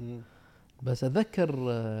باتيكهوليك. بس اتذكر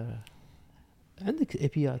عندك اي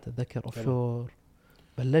بيات. اتذكر اوف شور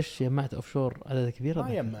بلش جمعت اوف شور عدد كبير.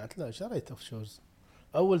 ما جمعت لا شريت اوف شورز.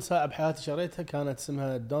 اول ساعه بحياتي شريتها كانت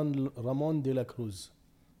اسمها دون رامون دي لا كروز.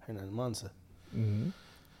 الحين ما انسى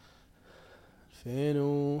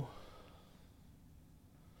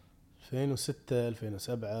 2006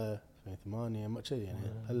 2007 2008 ما شيء يعني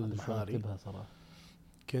هالمحاري.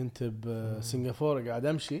 كنت بسنغافورة قاعد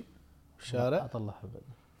امشي بالشارع اطلعها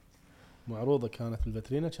معروضه كانت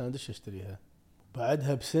بالفاترينا كان ادش اشتريها.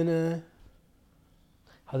 بعدها بسنه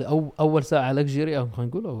هذه اول ساعه لكجري او خلينا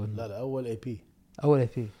نقول لا اول اي بي.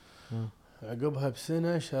 عقبها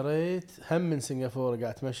بسنه شريت هم من سنغافوره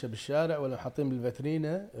قاعد اتمشى بالشارع ولا حاطين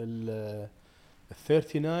بالفاترينا ال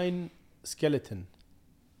 39 سكيلتون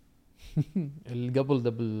اللي قبل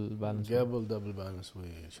دبل بالانس. قبل دبل بالانس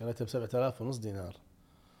ويل شريتها ب$7,500 دينار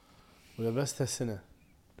ولبستها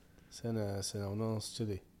سنة ونص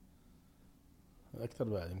كذي أكثر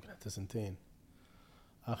بعد يمكن حتى سنتين.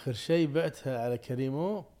 آخر شيء بعتها على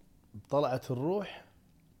كريمو طلعت الروح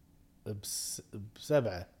ب7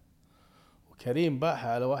 وكريم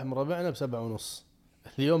باعها على واحد من ربعنا ب7.5.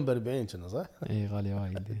 اليوم ب40 كنا صح؟ اي غالية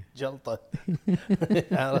وايد. جلطة.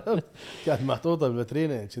 عرفت كانت محطوطة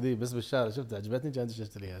بالفاترينة كذي بس بالشارع شفتها عجبتني كانت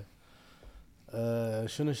اشتريها.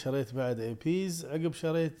 شنو شريت بعد اي بيز عقب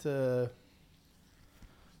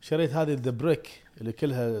شريت هذه ذا بريك اللي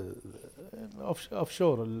كلها اوف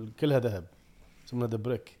شور كلها ذهب اسمها ذا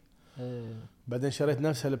بريك. بعدين شريت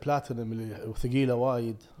نفسها البلاتينم اللي ثقيله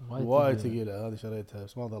وايد ثقيله هذه شريتها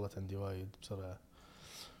بس ما ظلت عندي وايد بسرعه.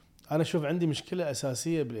 انا شوف عندي مشكله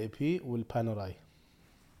اساسيه بالاي بي والبانوراي.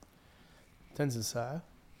 تنزل ساعه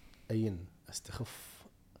استخف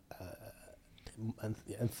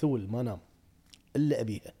انثول ما نام الا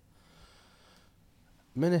ابيها.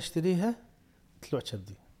 من اشتريها تلوع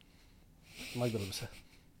كبدي ما اقدر البسها.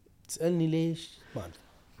 تسالني ليش ما ادري.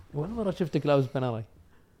 وين مرة شفتك لابس باناراي؟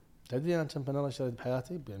 تدري انا كم باناراي شريت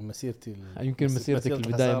بحياتي يعني مسيرتي يمكن مسيرتك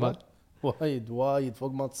البدايه ما وايد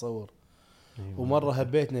فوق ما تصور. أيوة. ومره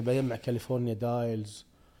هبيتني بجمع كاليفورنيا دايلز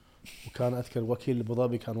وكان اذكر وكيل ابو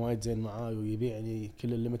ظبي كان وايد زين معاي ويبيعني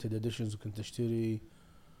كل الليمتد اديشنز وكنت اشتري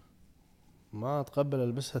ما اتقبل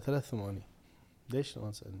البسها 3 ثواني. ليش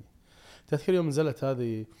ما تسالني. تذكر يوم نزلت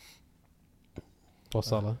هذه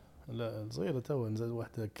توصلها لا صغيرة تو نزل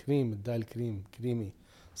واحدة كريم الدايل كريمي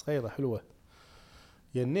صغيرة حلوة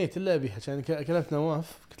ينيت إلا أبيها عشان كلمت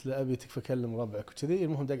نواف قلت له أبي تكفى كلم ربعك وكذي.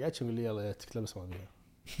 المهم دقعت يقول لي يلا تكلم بس ما أبيها.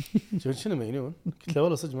 شنو مجنون. قلت له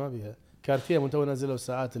والله صدق ما أبيها. كارتيه من تو نزلوا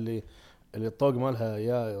الساعات اللي الطوق مالها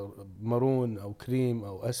يا مارون أو كريم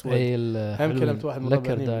أو أسود. هم كلمت واحد من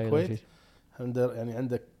ربعنا بالكويت يعني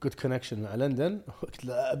عندك good connection مع لندن. قلت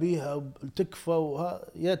له أبيها تكفى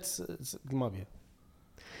ما أبيها.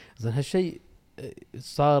 زين هالشيء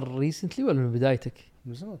صار ريسنتلي ولا من بدايتك؟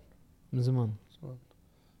 من زمان.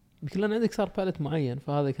 يمكن لأن عندك صار باليت معين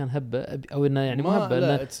فهذا كان هبة أو إنه يعني ما هبة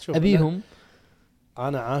إنه أبيهم.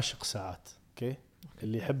 أنا عاشق ساعات أوكي.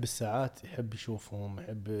 اللي يحب الساعات يحب يشوفهم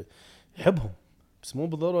يحبهم بس مو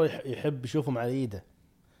بالضرورة يحب يشوفهم على إيده.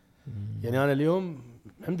 يعني أنا اليوم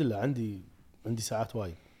الحمد لله عندي ساعات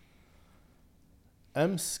وايد.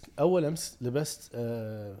 أول أمس لبست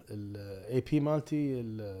ال AP مالتي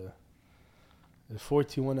ال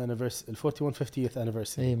 41 50th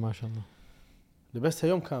anniversary. إيه ما شاء الله. لبستها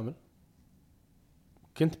يوم كامل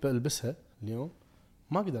كنت بلبسها اليوم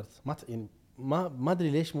ما قدرت يعني ما أدري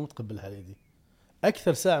ليش مو متقبلها على يدي.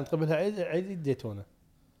 أكثر ساعة متقبلها على يدي ديتونا.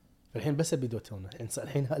 الحين بس أبي ديتونا.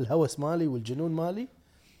 الحين الهوس مالي والجنون مالي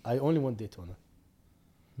I only want ديتونا.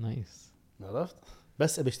 نايس. عرفت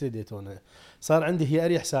بس أبي أشتري ديتونا. صار عندي هي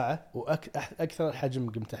أريح ساعة وأكثر حجم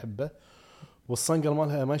قمت أحبه والصنقر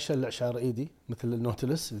مالها ما يشلع شعر إيدي مثل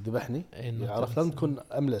النوتلس اللي ذبحني. عرفت لازم تكون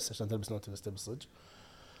أملس عشان تلبس نوتلس تلبس صج.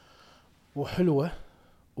 وحلوة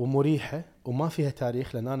ومريحة وما فيها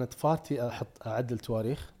تاريخ لأن أنا طفارتي أعدل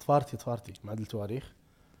تواريخ. طفارتي معدل تواريخ.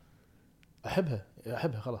 أحبها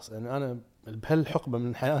خلاص يعني أنا بهالحقبة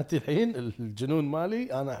من حياتي الحين الجنون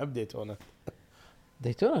مالي أنا أحب ديتونا.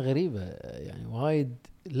 ديتونا غريبة يعني وايد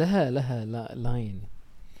لها لاين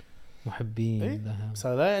محبين إيه؟ لها. بس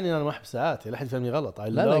لا يعني أنا ما أحب ساعات لا حد فهمني غلط. I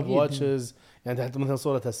love watches يعني حتى مثلا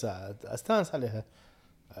صورة الساعة أستانس عليها.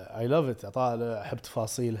 I love it أحب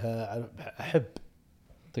تفاصيلها أحب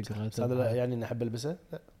تقرأ هذا يعني إن أحب ألبسها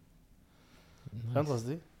لا فهمت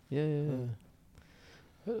قصدي.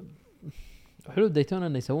 حلو ديتونا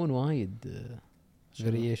إنه يسوون وايد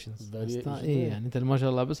variations. إيه يعني أنت ما شاء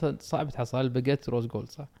الله بس صعب تحصل الباجيت روز جولد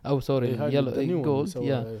صح أو سوري يلو جولد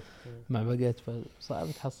يا مع باجيت فصعب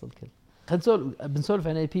تحصل كل. خلينا بنسولف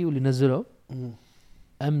عن اي بي واللي نزلوا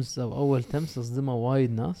امس او اول تمس صدموا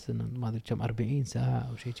وايد ناس انه ما ادري كم 40 ساعه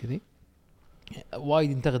او شيء كذي.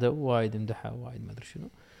 وايد انتقدوا وايد امدحوا وايد ما ادري شنو.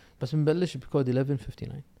 بس بنبلش بكود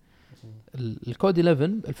 1159. الكود 11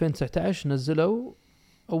 2019 نزلوا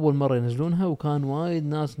اول مره ينزلونها وكان وايد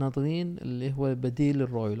ناس ناطرين اللي هو بديل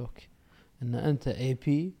الرويلوك. ان انت اي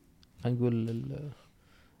بي خلينا نقول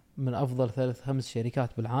من افضل 3-5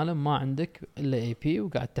 شركات بالعالم ما عندك الا اي بي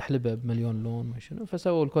وقاعد تحلبه بمليون لون ما شنو.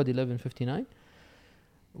 فسووا الكود 1159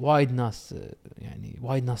 وايد ناس يعني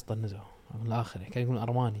وايد ناس طنزوا من الاخر كان يقولون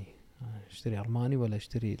ارماني اشتري ارماني ولا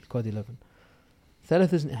اشتري الكود 11.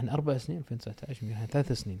 3 سنين احنا 4 سنين 2019 يعني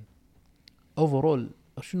 3 سنين اوفرول.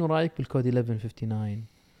 شنو رايك بالكود 1159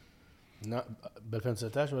 لا ب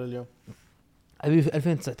 2019 ولا اليوم؟ ابي في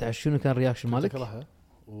 2019 شنو كان رياكشن مالك؟ اكرهها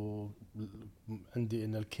وما عندي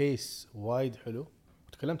ان الكيس وايد حلو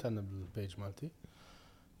وتكلمت عنه بالبيج مالتي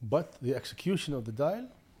but the execution of the dial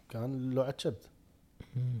كان لوعة شبت.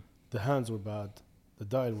 the hands were bad, the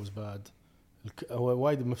dial was bad. هو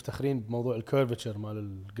وايد مفتخرين بموضوع الكيرفتشر مال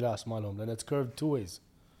الجلاس مالهم لأن it's curved two ways,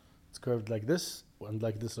 it's curved like this and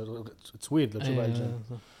like this. it's weird لو تشوفها الجن.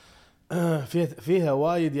 فيها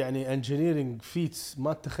وايد يعني engineering feats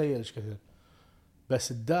ما تتخيل ايش كثير.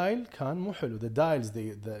 بس الدايل كان مو حلو. the dials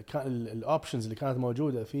كان الاوبشنز اللي كانت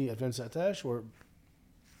موجوده في 2019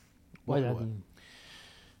 وايد عاديين.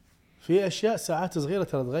 في اشياء ساعات صغيره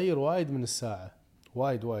ترى تغير وايد من الساعه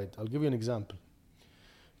وايد. I'll give you an example.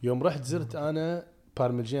 يوم رحت زرت انا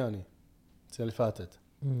بارميجياني السنه اللي فاتت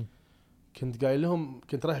كنت قايل لهم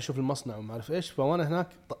كنت رايح اشوف المصنع وما اعرف ايش فوانا هناك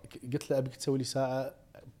قلت له ابيك تسوي لي ساعه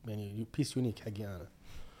يعني بيس يونيك حقي انا.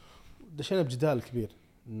 دشينا بجدال كبير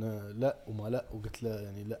انه لا وما لا وقلت له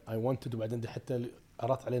يعني لا اي wanted وبعدين حتى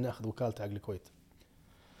اردت علينا اخذ وكالته حق الكويت.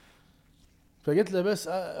 فقلت له بس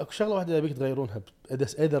اكو شغله واحده ابيك تغيرونها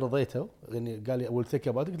اذا رضيته يعني قال لي اول ثيك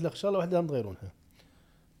ابعد قلت له شغله واحده لازم تغيرونها.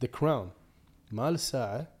 the crown مال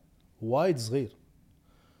الساعه وايد صغير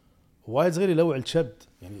يلوع الشبد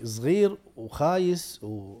يعني صغير وخايس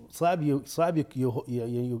وصعب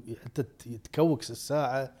حتى يتكوكس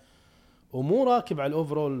الساعه ومو راكب على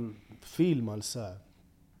الاوفرول فيل مال الساعه.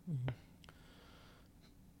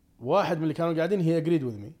 واحد من اللي كانوا قاعدين he agreed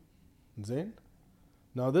with me زين.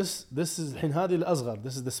 now this is الحين هذه الاصغر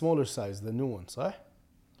this is the smaller size the new one صح.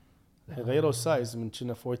 الحين غيروا السايز من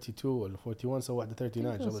كنا 42 ولا 41 سووا واحده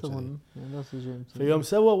 39 شغله. في يوم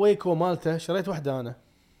سووا ويكو مالته شريت واحده انا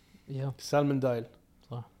سالمون دايل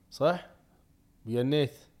صح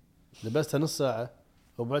بينيت لبستها نص ساعه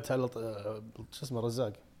وبعتها على شو اسمه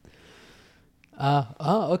الرزاق.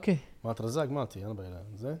 اوكي ما الرزاق مالتي انا بينها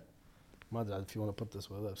زين ما ادري في وانا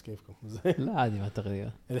بطس ولا بس كيفكم زين. لا عادي ما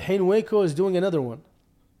تغير. الحين ويكو is doing another one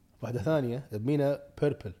واحده ثانيه بمينا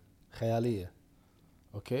بيربل خياليه.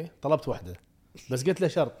 اوكي طلبت واحده بس قلت له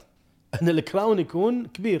شرط ان الكراون يكون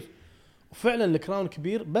كبير وفعلا الكراون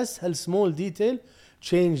كبير بس هالسمول ديتيل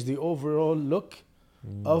change the overall look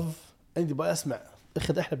of. عندي بقى اسمع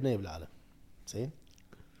اخذ احلى بنيه بالعالم زين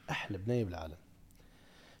احلى بنيه بالعالم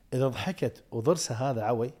اذا ضحكت وضرسها هذا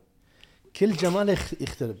عوي كل جماله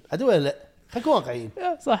يختلف عدو ولا لا خلينا واقعيين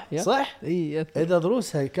صح اي اذا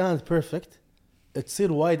ضروسها كانت بيرفكت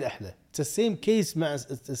تصير وايد احلى. it's the same case مع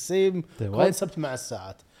the same concept مع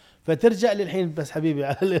الساعات. فترجع لي الحين بس حبيبي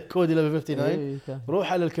على الكود 1159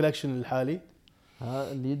 روح على الكولكشن الحالي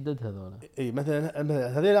اللي يدد هذول اي مثلا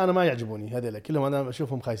هذول انا ما يعجبوني هذول كلهم انا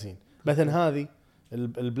اشوفهم خايسين. مثلا هذه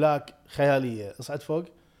البلاك خياليه اصعد فوق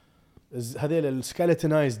هذول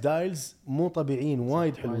السكيلتونايز دايلز مو طبيعيين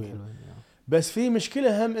وايد حلوين. بس في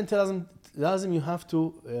مشكله هم انت لازم يو هاف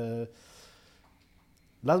تو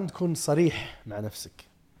لازم تكون صريح مع نفسك.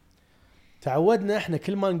 تعودنا احنا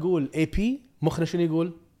كل ما نقول اي بي مخنا شنو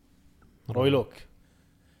يقول رويلوك.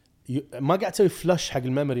 ما قاعد تسوي فلاش حق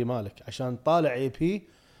الميموري مالك عشان طالع اي بي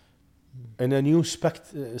ان نيو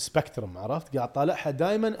سبكترم عرفت قاعد طالعها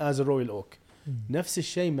دائما از رويل اوك. نفس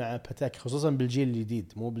الشيء مع باتاك خصوصا بالجيل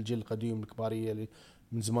الجديد مو بالجيل القديم الكباريه اللي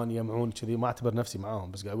من زمان يجمعون كذي ما اعتبر نفسي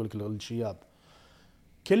معاهم بس قاعد اقول لك الشياب.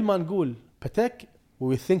 كل ما نقول باتاك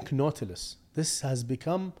we think Nautilus this has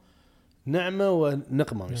become نعمه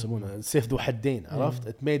ونقمه يسمونها سيف ذو حدين عرفت.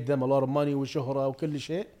 it made them a lot of money وشهره وكل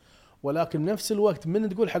شيء ولكن بنفس الوقت من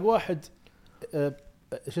تقول حق واحد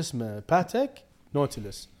شو اسمه باتك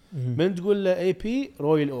نوتيلس من تقول له اي بي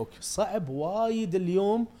رويال اوك صعب وايد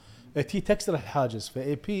اليوم تي تكسر الحاجز. في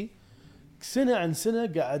اي بي سنه عن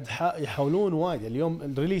سنه قاعد يحاولون وايد. اليوم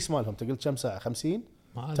الريليس مالهم تقول كم ساعه 50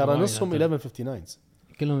 ترى نصهم 1159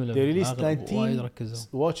 كلهم ريليس 19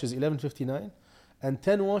 watches 1159 and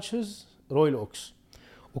 10 watches رويال اوكس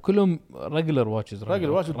وكلهم ريجولر واتشز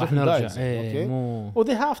راح نرجع اوكي و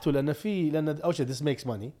they have to لان اول شيء this makes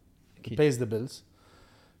money it pays the bills.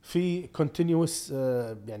 في continuous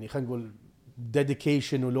يعني خلينا نقول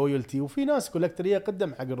dedication ولويالتي وفي ناس كولكتريه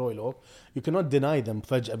قدم حق الرويال اوك you cannot deny them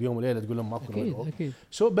فجأة بيوم وليلة تقول لهم ماكو رويال اوك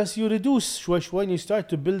so بس you reduce شوي you start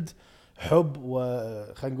to build حب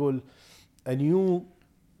وخلينا نقول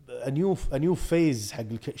a new phase حق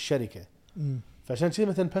الشركة. فعشان كذا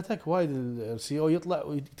مثلا باتك وايد السي او يطلع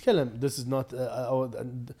ويتكلم this is not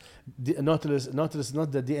Nautilus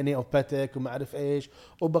not the DNA of Patek وما اعرف ايش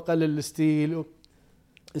وبقلل الستيل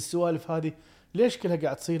السوالف هذه ليش كلها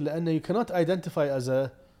قاعد تصير لانه you cannot identify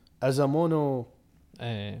as a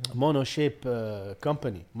mono shape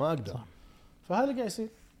company ما اقدر صح. فهذا اللي قاعد يصير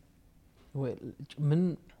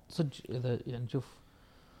من صدق اذا يعني شوف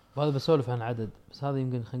هذا بسولف عن عدد بس هذا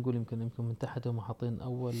يمكن خلينا نقول يمكن من تحتهم حاطين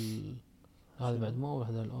اول هذا بعد مو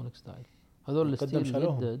واحد الاونكس ستايل هذول القدم الستيل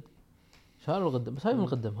شالوهم. جدد شالوا القدم، بس هاي من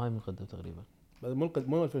القدم تقريبا.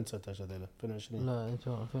 مو 2019 هذول 2020. لا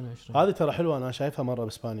 2020 هذه ترى حلوه، انا شايفها مره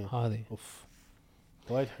باسبانيا. هذه اوف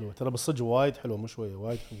وايد حلوه ترى، بالصدق وايد حلوه، مو شويه،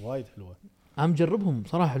 وايد حلوه. عم جربهم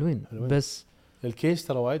صراحه حلوين. بس الكيس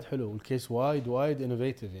ترى وايد حلو، والكيس وايد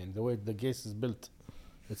انوفيتيف يعني. the way the case is built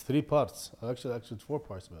it's 3 parts actually 4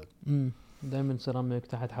 parts بعد. دائما سيراميك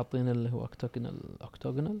تحت حاطين اللي هو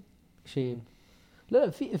اوكتاجونال شيء. لا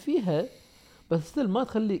فيها بس ستيل ما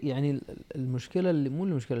تخلي يعني المشكله اللي مو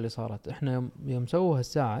المشكله اللي صارت. احنا يوم سووا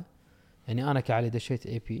هالساعه يعني انا كعلي دشيت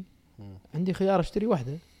اي بي عندي خيار اشتري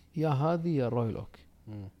واحده، يا هذه يا الرويال اوك.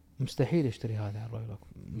 مستحيل اشتري هذه على الرويال اوك،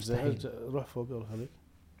 مستحيل. روح فوق روح هذيك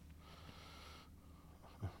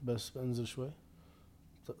بس انزل شوي،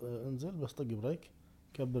 انزل بس طق بريك،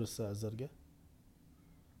 كبر الساعه الزرقاء،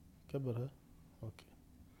 كبرها. اوكي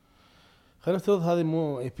خلينا نفترض هذه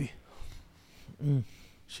مو اي بي.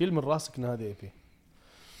 شيل من راسك ان هذه اي بي.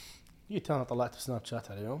 جيت انا طلعت في سناب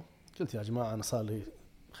شات على اليوم، قلت يا جماعه انا صار لي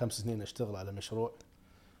 5 سنين اشتغل على مشروع،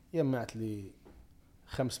 جمعت لي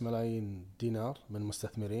 5 ملايين دينار من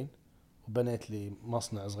مستثمرين، وبنيت لي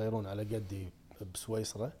مصنع صغيرون على قدي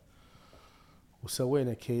بسويسرا،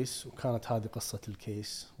 وسوينا كيس، وكانت هذه قصة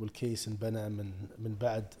الكيس. والكيس انبنى من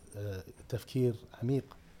بعد تفكير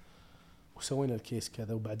عميق، وسوينا الكيس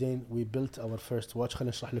كذا. وبعدين we built our first watch. خلينا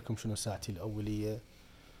نشرح لكم شنو ساعتي الأولية.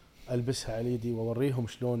 ألبسها على يدي وأوريهم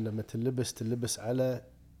شلون لما تلبس على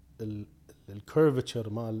الكيرفتشر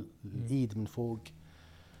مال الإيد من فوق.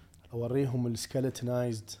 أوريهم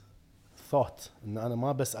السكيلتنايزد thought إن أنا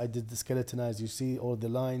ما بس I did the skeletonized, you see all the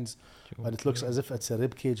lines and it looks as if it's a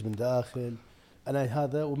rib cage من داخل. أنا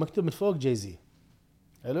هذا ومكتوب من فوق جايزي.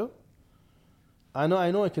 حلو. I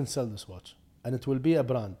know I can sell this watch and it will be a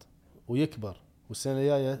brand ويكبر. والسنة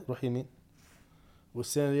الجاية روح يمين،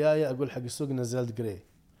 والسنة الجاية أقول حق السوق نزلت جراي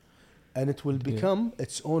and it will become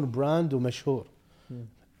its own brand ومشهور.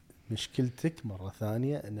 مشكلتك مرة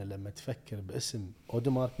ثانية إن لما تفكر باسم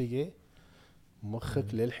أودمار بيغي مخك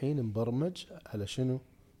للحين مبرمج على شنو؟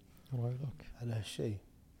 على هالشيء.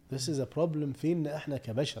 This is a problem فينا إحنا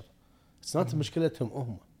كبشر. It's not مشكلتهم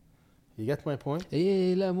هم. You get my point؟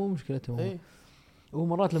 إيه لا مو مشكلتهم هم.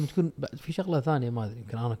 ومرات لما تكون في شغلة ثانية ما أدري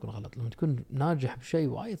يمكن أنا أكون غلط، لما تكون ناجح بشيء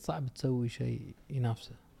وايد صعب تسوي شيء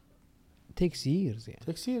ينافسه. takes years يعني.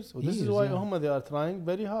 takes years. This is why هم they are trying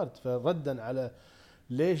very hard. فردا على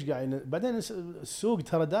ليش قاعد بعدين السوق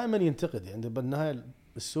ترى دائما ينتقد يعني بالنهاية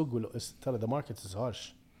السوق ترى the market is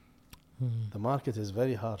harsh. The market is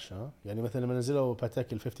very harsh. يعني مثلا لما نزلوا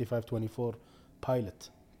باتاك ال 5524 بايلوت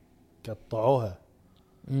قطعوها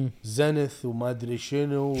زنث وما ادري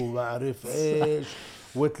شنو وما اعرف ايش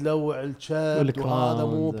وتلوع الشاب وهذا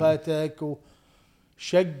مو باتاك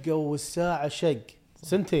وشقوا والساعه شق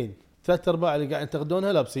 2 3/4 اللي قاعد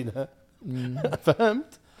ينتقدونها لابسينها.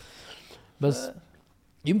 فهمت؟ بس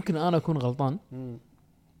يمكن انا اكون غلطان.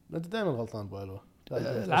 انت دائما غلطان ابو علوه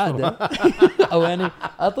العاده او يعني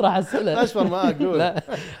اطرح اسئله اشفر ما اقول. لا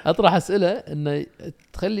اطرح اسئله انه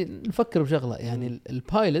تخلي نفكر بشغله يعني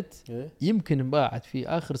البايلوت يمكن انباعت في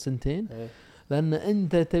اخر 2 لان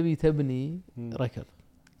انت تبي تبني ركض.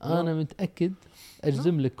 انا متاكد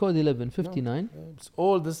اجزم لك كود 1159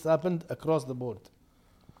 all this happened across the board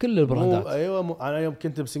كل البراندات. ايوه انا يوم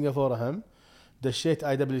كنت بسنغافوره هم دشيت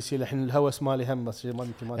اي دبليو سي. الحين الهوس مالي هم بس ما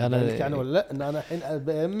يمكن ما ادري عنه ولا لا، ان انا الحين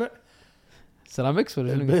بجمع سيراميكس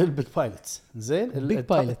ولا شنو؟ البيج بايلوتس. زين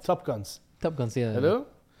التوب جانز حلو.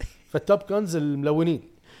 فالتوب جانز الملونين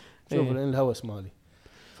شوف الهوس مالي.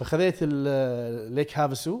 فخذيت الليك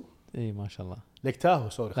هافسو اي ما شاء الله ليك تاهو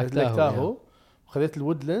سوري خذيت ليك تاهو وخذيت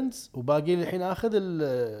الوودلاندز وباقي لي الحين اخذ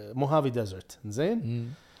الموهافي ديزرت.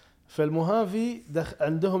 زين فالموهافي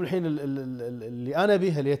عندهم الحين اللي انا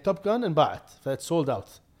بيها اللي هي التوب جان انباعت فسولد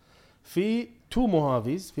اوت. في 2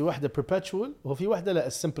 موهافيز، في واحده بيربتشوال وفي واحده لا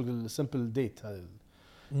السمبل ديت هذا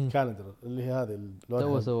الكالندر اللي هي هذه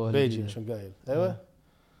اللون بيجي شو قايل. ايوه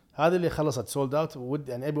هذه اللي خلصت سولد اوت ود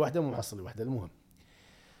يعني ابي واحده مو محصل لي واحده. المهم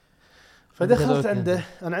فدخلت عنده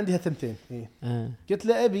انا عندي 2 قلت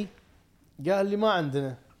له ابي، قال لي ما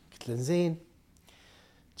عندنا. قلت له زين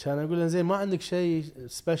كان اقول له زين ما عندك شيء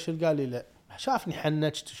سبيشل؟ قال لي لا. شافني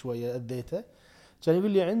حنجت شويه اذيته. كان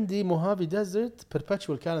يقول لي عندي موهافي ديزرت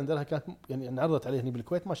بيربتشوال كالندر كانت يعني انعرضت عليه هنا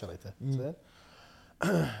بالكويت ما شريتها. زين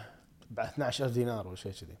ب 12000 دينار ولا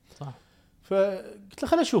شيء كذي صح. فقلت له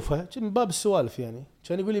خليني اشوفها من باب السوالف يعني.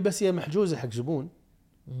 كان يقول لي بس هي محجوزه حق زبون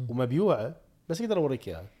ومبيوعه بس اقدر اوريك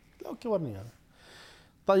اياها. اوكي ورني اياها.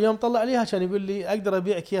 طيب يوم طلع ليها كان يقول لي اقدر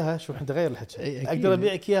ابيعك اياها. شوف انت غير الحكي. اقدر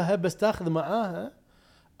ابيعك اياها بس تاخذ معاها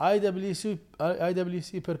اي دبليو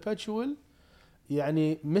سي بيربتشوال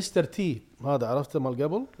يعني مستر تي هذا عرفته مال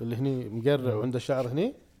قبل اللي هني مقرع وعنده شعر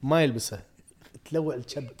هني ما يلبسه تلوع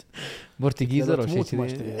الكبد بورتغيزر او شيء تموت ما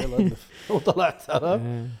كذي. اشتري يلا أدف. وطلعت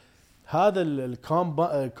عرفت هذا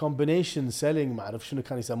الكومبينيشن سيلينج ما اعرف شنو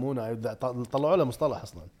كان يسمونه طلعوا له مصطلح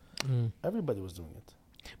اصلا everybody was doing it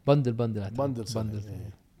بندل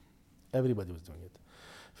selling. everybody was doing it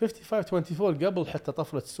 55-24 قبل حتى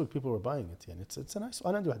طفرة السوق people were buying it يعني it's a nice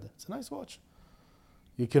انا عندي واحدة it's a nice watch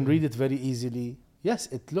you can read it very easily yes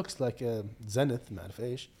it looks like a Zenith ما اعرف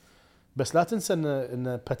ايش بس لا تنسى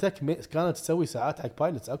ان باتيك كانت تسوي ساعات حق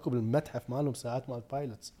بايلوتس اكو بالمتحف مالهم ساعات مال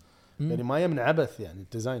بايلوتس يعني ما يمن عبث يعني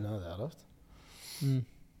الديزاين هذا عرفت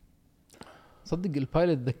صدق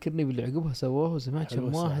البايلوت ذكرني باللي عقبها سووه وسمعت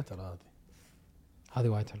كم واحد ترى هذه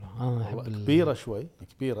وايد حلوه انا احب كبيره شوي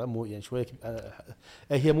كبيره مو يعني شوي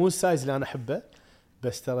هي مو السايز اللي انا احبه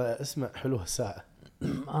بس ترى اسمع حلوه الساعه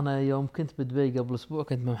انا يوم كنت بدبي قبل اسبوع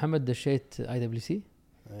كنت مع محمد دشيت IWC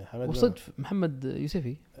وصدف محمد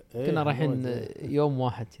يوسفي كنا رايحين يوم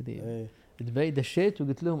واحد كذي دبي دشيت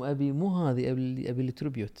وقلت لهم ابي مو هذه ابي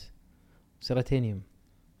التروبيوت سيراتينيوم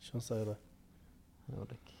شلون صايره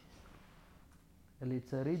اوريك اللي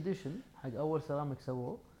تسري ديشن حق اول سيراميك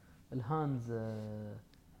سووه الهانز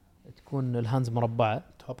تكون الهانز مربعه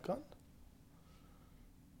توب كان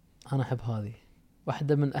انا احب هذه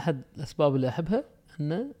واحده من احد الاسباب اللي احبها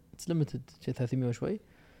انه ليمتد 300 وشوي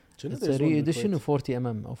تسري اديشن و40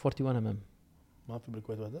 ام او 41 ام ما في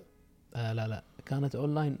بالكويت وحده لا كانت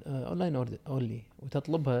اونلاين اونلي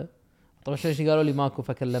وتطلبها طبعا شو قالوا لي ماكو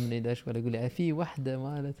فكلمني داش ولا يقول لي في واحده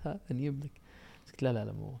مالتها نجيب لك قلت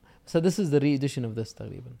لا مو بس this is the re-edition of this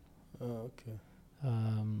تقريبا اوكي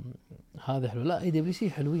هذا حلو لا IWC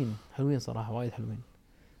حلوين صراحه وايد حلوين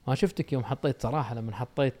ما شفتك يوم حطيت صراحه لما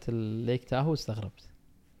حطيت الليك تاهو استغربت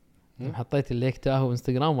يوم حطيت الليك تاهو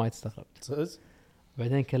انستغرام وايد استغربت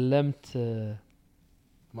بعدين كلمت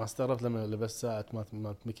ما استغربت لما لبست ساعه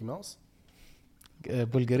مال ميكي ماوس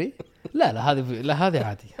بلغاري هذه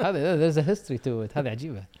عادي هذا there's a history to it هذه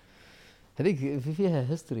عجيبه هذيك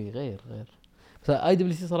فيها history غير بس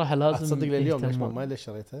IWC صراحه لازم تصدق اليوم ليش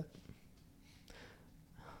شريتها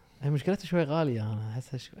هي مشكلتها شوي غاليه انا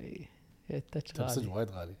احسها شوي هي التاتش غالي وايد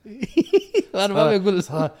غالي انا ما بقول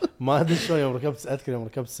ما ادري شلون يوم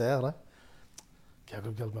ركبت السياره قاعد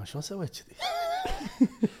قلب ما شلون سويت كذي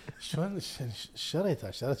شلون شريت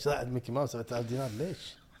ساعه ميكي ماوس 7000 دينار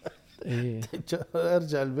ليش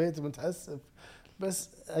ارجع البيت متحسب بس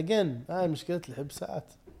اجين هاي مشكله اللي يحب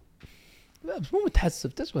ساعات لا بس مو متحسب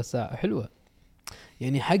تسوى الساعه حلوه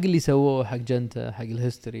يعني حق اللي سووه حق جنته حق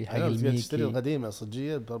الهيستوري حق الميكي تشتري القديمه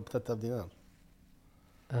صجيه ب 3000 دينار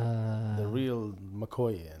the real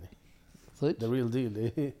ماكوي يعني صدق the real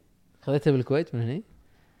deal ايه خذيتها بالكويت من هنا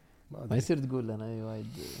ما يصير تقول انا اي وايد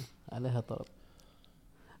عليها طلب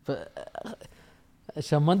ف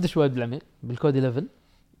عشان ما ندش وايد بالعميق بالكود 11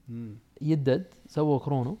 يدد سووا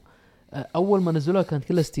كرونو اول ما نزلوها كانت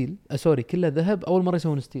كلها ستيل سوري كلها ذهب اول مره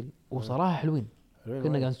يسوون ستيل وصراحه حلوين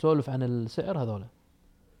كنا قاعد نسولف عن السعر هذولا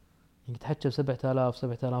يعني تحكي ب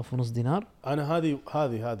 7000 ونص دينار انا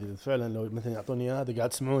هذه فعلا لو مثلا يعطوني اياها قاعد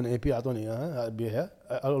تسمعون اي بي يعطوني اياها ابيها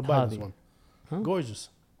البايدز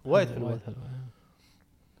جورجس وايد حلوه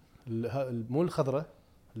مو الخضراء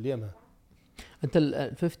اللي يمها انت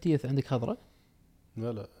ال50 عندك خضراء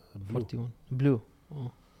لا 41 بلو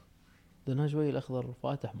لانها شوي الاخضر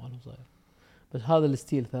فاتح مالهم صاير بس هذا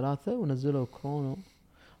الستيل 3 ونزلوا كرونو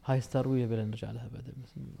هاي ستار ويل بلا نرجع لها بعدين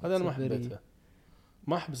هذا انا ما حبيتها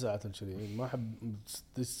ما احب ساعات الشري ما احب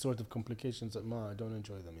this sort of complications ما I don't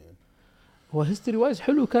enjoy them يعني هو هيستوري وايز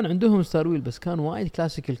حلو كان عندهم ستار ويل بس كان وايد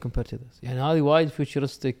كلاسيكال كومبير تو ذس يعني هذه وايد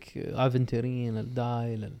فيوتشرستيك افنتيرين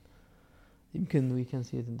الدايل يمكن وي كان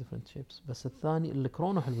سي ات ان ديفرنت شيبس بس الثاني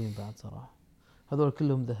الكرونو حلوين بعد صراحه هذول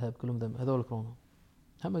كلهم ذهب كلهم ذهب هذول الكرونو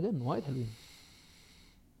هم جن وايد حلوين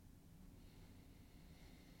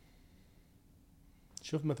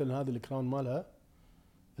شوف مثلا هذه الكراون مالها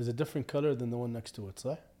is a different color than the one next to it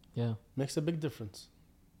صح؟ makes a big difference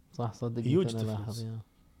صح صدق huge difference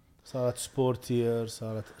صارت سبورتير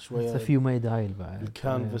صارت شوية في ميدايل بعد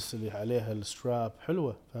الكانفاس اللي عليها الستراب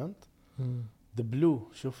حلوة فهمت؟ the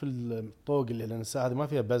blue شوف الطوق اللي لأن الساعة هذه ما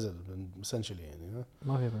فيها بزل essentially يعني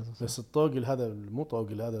ما فيها بزل بس الطوق هذا مو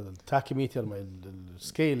طوق هذا التاكيميتر مع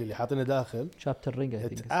السكيل اللي حاطينه داخل chapter ring I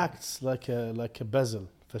think it acts like a bezel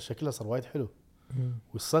فشكلها صار وايد حلو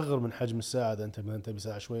ويصغر من حجم الساعة إذا أنت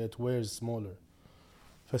بساعة شوية wears smaller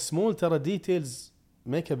فسمول ترى details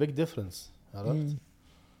make a big difference عرفت؟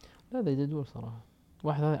 لا ذا يدور صراحة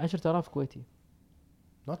واحد هذا 10,000 كويتي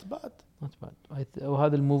not bad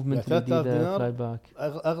وهذا الموفمنت الجديدة فلاي باك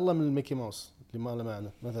أغلى من الميكي ماوس اللي ما له معنى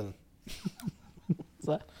مثلا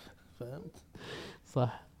صح فهمت؟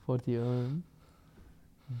 صح 40 اوم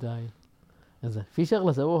دايل. زين في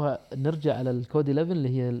شغله سووها، نرجع على الكود 11 اللي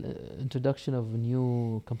هي الانترودكشن اوف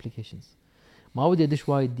نيو كومبليكيشنز. ما ودي ادش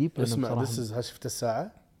وايد ديب لانه اسمع بصراحه هل شفت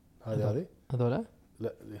الساعه هذه هذولا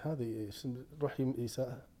لا هذه روح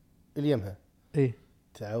اليمها ايه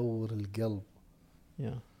تعور القلب.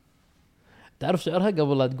 يا تعرف سعرها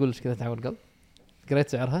قبل لا تقول ايش كذا تعور القلب؟ قريت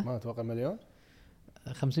سعرها ما اتوقع مليون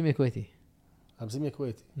 500 كويتي 500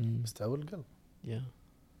 كويتي بس تعور القلب. يا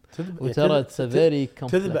تذبح وترى فيري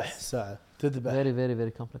كومبلكس، تذبح الساعه تذبح. فيري فيري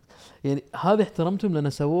فيري كومبلكس. يعني هذه احترمتهم لان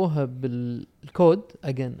سووها بالكود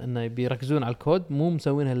اجين، انه بيركزون على الكود، مو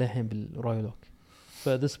مسوينها للحين بالرويال اوك.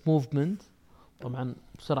 فذس موفمنت طبعا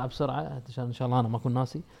بسرعه عشان ان شاء الله انا ما اكون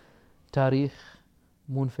ناسي. تاريخ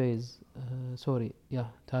مون فيز سوري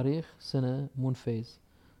تاريخ سنه مون فيز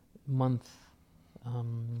مانث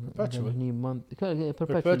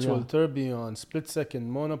perpetual tourbillon split second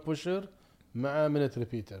mono pusher مع minute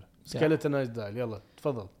repeater skeletonized dial. يلا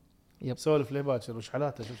تفضل سولف لي باكر وش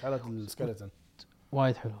حالاته السكeleton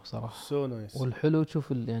وايد حلو صراحه سو نايس. والحلو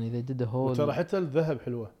تشوف يعني they did a whole وترى حتى الذهب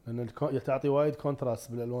حلوه لان تعطي وايد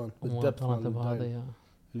كونتراست بالالوان بالدبث هذا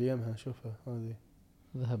اللي يمها شوفها هذه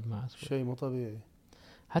ذهب مع اسود شيء مو طبيعي.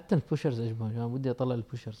 حتى البوشرز عجبوني، انا ودي اطلع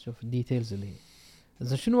البوشرز اشوف الديتيلز اللي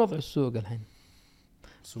زين. شنو وضع السوق الحين؟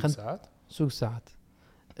 سوق ساعات.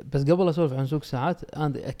 بس قبل اسولف عن سوق ساعات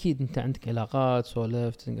انا اكيد انت عندك علاقات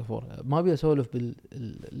سولفت سنغافوره، ما ابي اسولف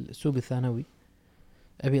بالسوق الثانوي،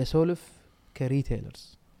 ابي اسولف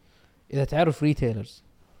كريتيلرز. اذا تعرف ريتيلرز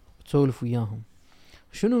تسولف وياهم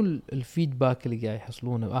شنو الفيدباك اللي قاعد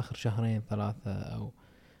يحصلونه باخر شهرين ثلاثه، او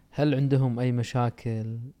هل عندهم اي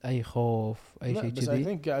مشاكل اي خوف اي شيء كذي؟ بس اي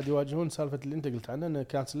ثينك قاعد يواجهون سالفه اللي انت قلت عنها انه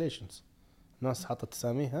كانسليشنز. ناس حاطت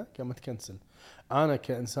تساميها كما تكنسل. انا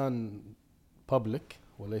كانسان بابليك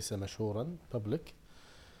وليس مشهورا بابليك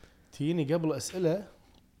تيني قبل اسئله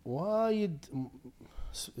وايد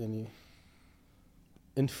يعني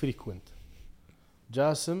infrequent.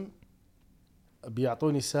 جاسم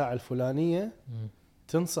بيعطوني الساعه الفلانيه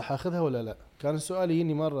تنصح اخذها ولا لا؟ كان السؤال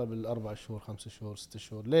يجيني مره بالاربع شهور 5 شهور 6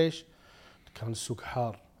 شهور. ليش؟ كان السوق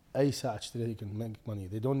حار، اي ساعه تشتريها you can make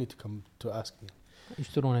money they don't need to come to ask me.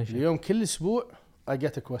 يشترون اي شيء. اليوم كل اسبوع I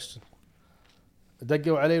get a question.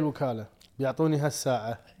 دقوا علي الوكاله بيعطوني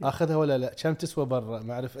هالساعه اخذها ولا لا؟ كم تسوى برا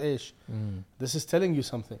ما اعرف ايش. This is telling you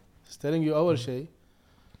something. It's telling you اول شيء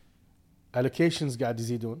allocations قاعد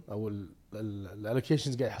يزيدون، او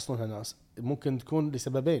allocations قاعد يحصلونها ناس. ممكن تكون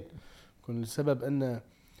لسببين، يكون السبب ان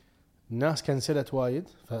الناس كنسلت وايد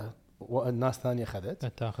فالناس ثانيه اخذت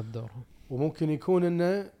تاخذ دورها، وممكن يكون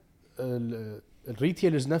ان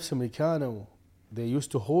الريتيلرز نفسهم اللي كانوا they used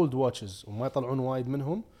to hold watches وما يطلعون وايد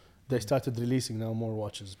منهم they started releasing now more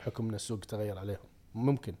watches بحكم ان السوق تغير عليهم.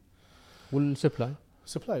 ممكن. والسبلاي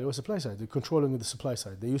supply side controlling the supply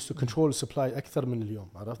side they used to control the supply اكثر من اليوم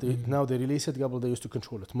عرفت. now they release it قبل they used to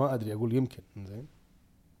control it. ما ادري اقول يمكن زين.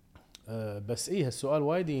 بس ايه هالسؤال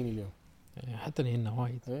وايد يجيني اليوم حتى لي انه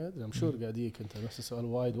وايد ادري مشهور قاعد يجيك انت نفس السؤال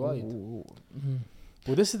وايد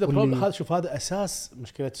وذس ذا بروبلم. هذا شوف هذا اساس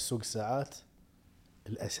مشكله السوق الساعات.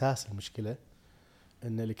 الاساس المشكله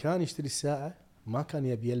ان اللي كان يشتري الساعه ما كان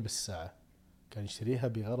يبي يلبس الساعه، كان يشتريها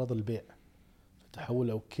بغرض البيع،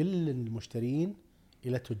 فتحولوا كل المشترين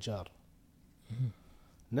الى تجار.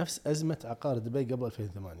 نفس ازمه عقار دبي قبل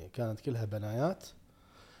 2008 كانت كلها بنايات.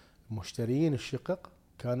 مشترين الشقق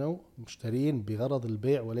كانوا مشترين بغرض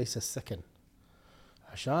البيع وليس السكن.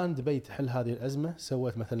 عشان دبي تحل هذه الازمه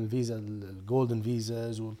سوت مثلا الفيزا الجولدن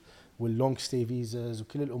فيزاز واللونج ستي فيزاز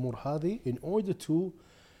وكل الامور هذه in order to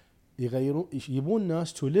يغيرون يبون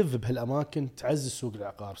الناس تو ليف بهالاماكن تعزز سوق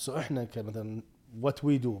العقار. سو احنا كمثلا وات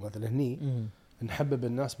وي دو مثلا هني نحبب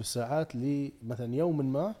الناس بالساعات اللي مثلا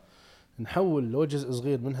يوم ما نحول لو جزء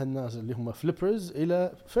صغير من هالناس اللي هم فليبرز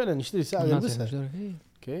الى فعلا يشتري ساعه يلبسها.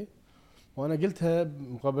 اوكي. وانا قلتها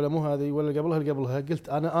مقابله مو هذه ولا قبلها قلت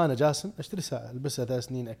انا جاسم اشتري ساعه البسها 3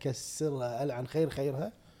 سنين اكسرها العن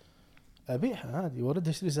خيرها ابيعها عادي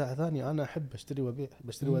واردها اشتري ساعه ثانيه. انا احب اشتري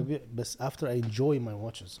وابيع بس after I enjoy my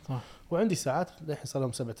watches. وعندي ساعات الحين صار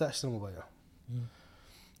لهم 17 سنه مبايع.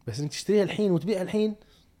 بس انك تشتريها الحين وتبيعها الحين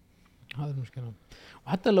هذا المشكله.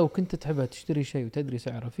 وحتى لو كنت تحبها تشتري شيء وتدري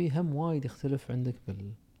سعره فيه هم وايد يختلف عندك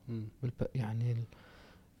يعني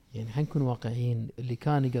خلينا نكون واقعيين. اللي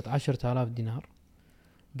كان يقط 10,000 دينار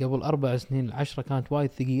قبل 4 سنين 10 كانت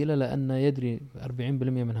وايد ثقيله لانه يدري 40%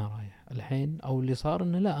 منها رايح. الحين او اللي صار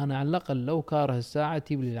انه لا انا على الاقل لو كاره الساعه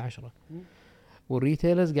تجيب لي 10.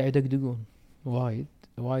 والريتيلرز قاعد يدقدقون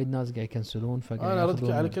وايد ناس قاعد يكنسلون. فقاعد انا ردك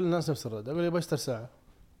على كل الناس نفس الرد. اقول يبي اشتري ساعه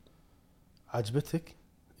عجبتك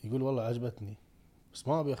يقول والله عجبتني بس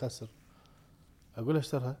ما ابي اخسر. اقول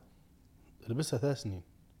اشترها لبسها 3 سنين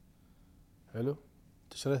حلو،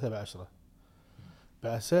 اشتريتها ب10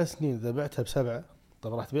 بعد 3 سنين اذا بعتها ب7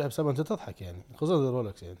 طب راح تبيعها ب7 انت تضحك يعني، خصوصا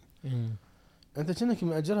الرولكس يعني انت كأنك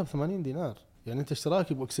مأجرها ب80 دينار يعني. انت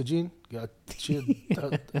اشتراكي باكسجين قاعد تشيل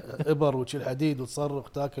ابر وتشيل حديد وتصرخ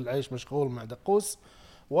وتاكل عيش مشغول مع دقوس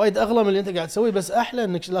وايد اغلى من اللي انت قاعد تسويه، بس احلى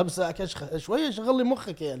انك لابس ساعه كشخه شويه شغل لي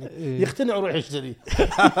مخك يعني يقتنع ويروح يشتري.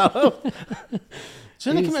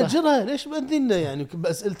 شنك مأجرها ليش بأذننا يعني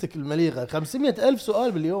بأسئلتك المليغه 500,000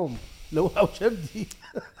 سؤال باليوم لو شبدي.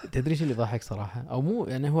 تدري شو اللي ضحك صراحه او مو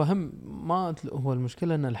يعني هو هم ما هو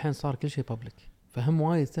المشكله ان الحين صار كل شيء بابليك، فهم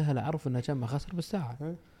وايد سهل اعرف انه كم خسر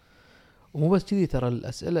بالساعه. ومو بس كذي ترى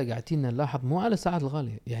الاسئله قاعدين نلاحظ مو على الساعات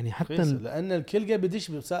الغاليه يعني حتى لان الكل قاعد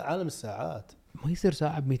بدش بعالم الساعات ما يصير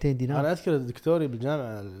ساعه ب 200 دينار. انا اذكر دكتوري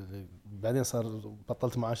بالجامعه بعدين صار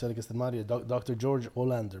بطلت معاه شركه استثماريه دكتور جورج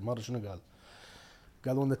أولاندر مره شنو قال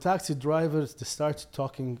when the taxi drivers start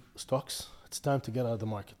talking stocks it's time to get out of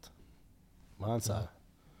the market. ما انساه.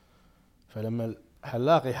 فلما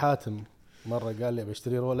الحلاقي حاتم مره قال لي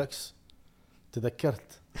بشتري رولكس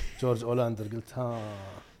تذكرت جورج أولاندر قلت ها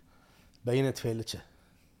بينت فيلتشه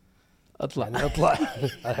اطلع يعني اطلع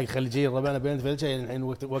الحق خليجيين ربعنا بينت فيلتشه يعني الحين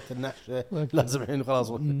وقت النحش لازم الحين خلاص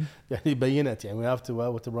يعني بينت يعني we have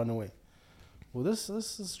to run away. this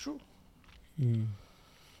is true.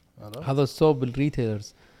 هذا السوق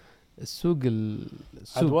بالريتيلرز السوق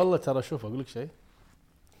عاد والله ترى شوف اقول لك شيء،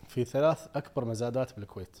 في 3 اكبر مزادات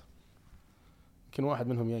بالكويت يمكن واحد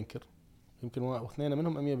منهم ينكر يمكن واثنين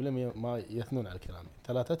منهم 100% ما يثنون على كلامي،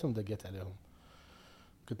 3 دقيت عليهم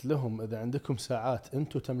قلت لهم اذا عندكم ساعات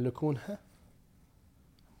انتم تملكونها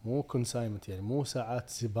مو كونسايمنت يعني مو ساعات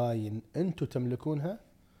زباين انتم تملكونها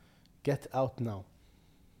get out now.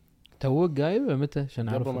 توك قايل متى عشان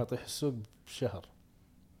اعرف قبل ما يطيح السوق بشهر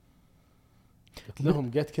قلت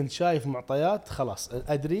لهم كنت شايف معطيات خلاص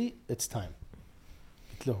ادري اتس تايم.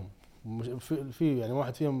 قلت لهم في يعني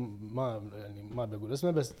واحد فيهم ما بقول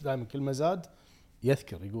اسمه بس دائما كل مزاد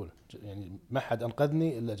يذكر يقول يعني ما حد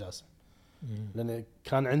انقذني الا جاسم لان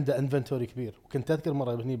كان عنده انفنتوري كبير. وكنت اذكر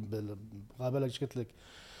مره هني بقابله قلت لك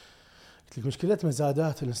مشكله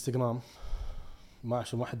مزادات الانستغرام ما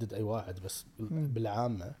احدد اي واحد بس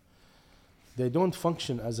بالعامه they don't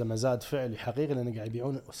function as a مزاد فعلي حقيقي لان قاعد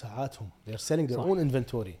يبيعون ساعاتهم they're selling their own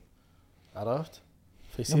inventory عرفت.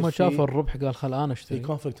 لما شافوا الربح قال خل انا اشتري. في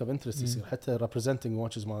conflict of interest يصير حتى representing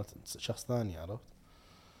watches مال شخص ثاني عرفت.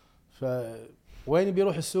 وين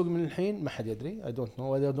بيروح السوق من الحين ما حد يدري. I don't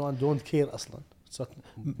know I don't care أصلاً.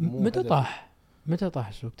 متى طاح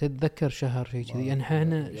السوق تتذكر شهر شيء كذي يعني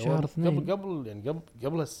احنا شهر 2 قبل يعني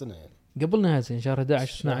قبل هالسنة يعني قبل نهاية السنة شهر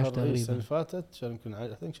 11 12 تقريبا السنة اللي فاتت شهر يمكن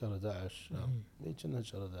I think شهر 11 ليه كنا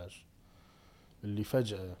شهر 11 اللي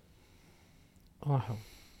فجأة راحوا.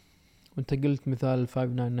 وانت قلت مثال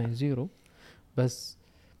 5990 بس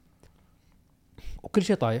وكل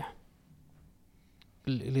شيء طايح.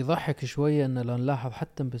 اللي يضحك شوية أن لو نلاحظ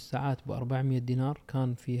حتى بالساعات ب400 دينار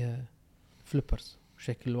كان فيها فليبرز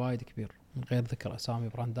بشكل وايد كبير من غير ذكر أسامي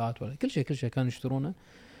براندات ولا كل شيء كانوا يشترونه.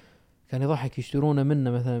 كان يضحك يشترونه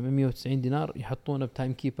منه مثلا 190 دينار يحطونه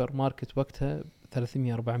بتايم كيبر ماركت وقتها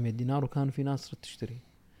 300-400 دينار وكان في ناس تشتري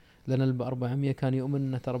لأن ال400 كان يؤمن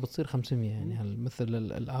أنه ترى بتصير 500 يعني مثل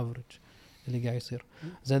الافريج اللي قاعد يصير.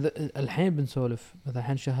 زي الحين بنسولف مثلا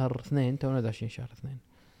الحين شهر 2 تونا داشين شهر 2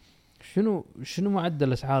 شنو معدل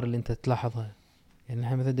الاسعار اللي انت تلاحظها يعني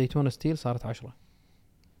الحين مثلا دايتونا ستيل صارت 10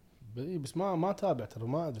 بس ما تابع ترى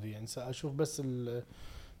ما ادري يعني اشوف بس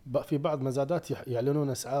في بعض مزادات يعلنون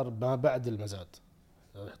اسعار ما بعد المزاد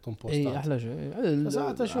يحطون بوستات اي احلى شيء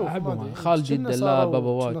ساعات اشوف خالد جدة لا بابا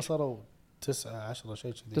واج صاروا 9 10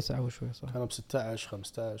 شيء كذي 9 وشوي صح كانوا ب 16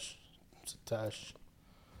 15 16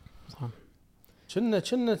 صح.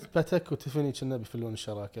 كنا باتك وتيفاني كنا بيفلون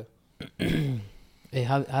الشراكه. اي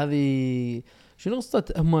هذه شنو قصة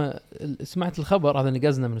هم سمعت الخبر هذا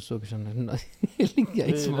نقزنا من السوق عشان اللي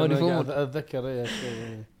قاعد يسمعوني فوق اتذكر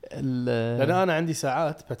لان انا عندي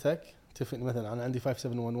ساعات باتك تيفاني مثلا انا عندي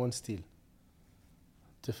 5711 ستيل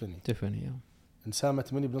تيفاني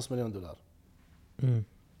انسامت مني ب$500,000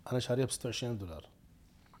 انا شاريها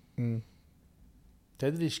ب$26,000.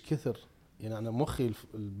 تدري ايش كثر يعني انا مخي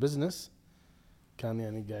البزنس كان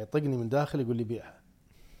يعني قاعد يطقني من داخل يقول لي بيعها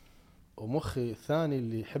ومخي الثاني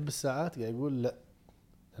اللي يحب الساعات قاعد يقول لا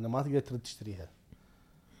انا ما تقدر ترد تشتريها.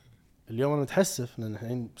 اليوم انا متحسف لان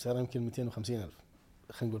الحين بسعرها يمكن 250,000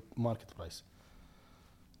 خلينا نقول ماركت برايس.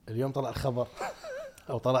 اليوم طلع الخبر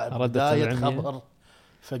او طلع بداية خبر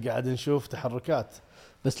فقاعد نشوف تحركات.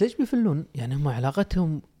 بس ليش بيفلون يعني هم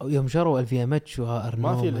علاقتهم يوم شروا الفي ام اتش وارنو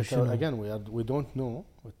ما في again we don't know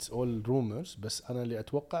it's all rumors بس انا اللي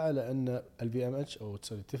اتوقع لان الفي ام اتش او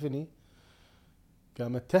تيفاني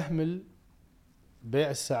قامت تهمل بيع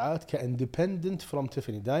الساعات كاندبندنت فروم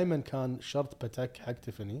تيفاني. دائما كان شرط باتك حق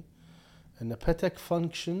تيفاني ان باتك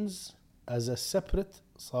فانكشنز از ا سيبريت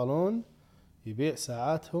صالون يبيع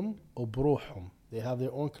ساعاتهم وبروحهم. they have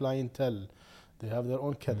their own clientele, they have their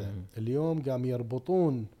own كذا. اليوم قام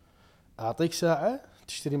يربطون اعطيك ساعه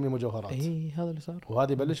تشتري من المجوهرات. اي هذا اللي صار.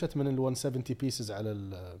 وهذه بلشت من ال 170 بيسز على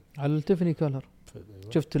التيفاني كولر.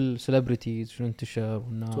 شفت السليبرتيز شنو انتشر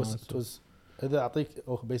والناس. اذا اعطيك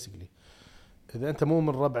بيسكلي اذا انت مو من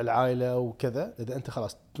ربع العائله وكذا، اذا انت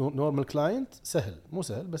خلاص نورمال كلاينت سهل، مو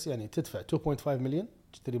سهل بس يعني تدفع 2.5 مليون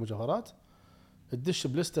تشتري مجوهرات، تدش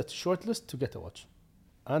بلستة شورت ليست تو جيت ا واتش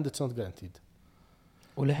اند اتس نوت جارانتيد.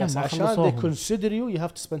 ولحين ما عشان خلصوهم. they consider you you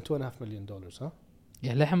have to spend $2.5 million. ها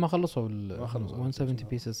يعني لحين ما خلصوا ما خلصوا 170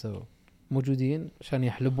 بيسز سووا موجودين عشان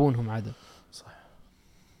يحلبونهم عدد. صح.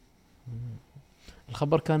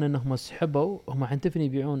 الخبر كان انهم سحبوا هم عن تيفاني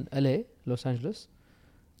يبيعون LA لوس أنجلوس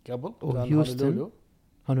قبل وهيوستن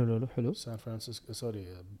هونولولو حلو سان فرانسيسكو سوري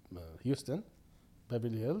هيوستن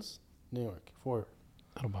بيفرلي هيلز نيويورك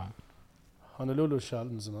 4 هونولولو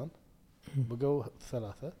شال من زمان بقوا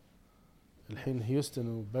 3. الحين هيوستن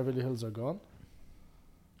وبيفرلي هيلز are gone.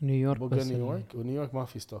 نيويورك بقى بس نيويورك ونيويورك ما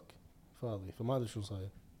في ستوك فاضي فما ادري شو صاير.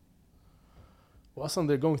 واصلا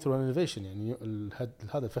they're going through an innovation يعني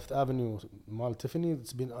هذا الفيفث افنيو مال تيفاني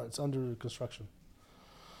it's under construction.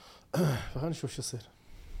 فخلينا نشوف شو يصير.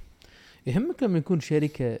 يهمك لما يكون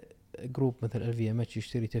شركة جروب مثل LVMH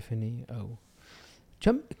يشتري تيفاني او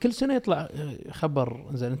كل سنة يطلع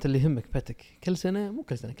خبر. زين انت اللي يهمك باتك كل سنة مو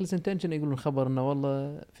كل سنة كل سنتين كانوا يقولون خبر انه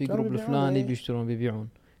والله في جروب الفلاني بيشترون بيبيعون.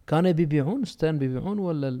 كانوا بيبيعون ستان بيبيعون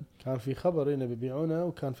ولا كان في خبر انه بيبيعونه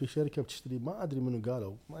وكان في شركة بتشتري ما ادري منو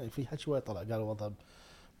قالوا ما في حد شوية طلع قالوا والله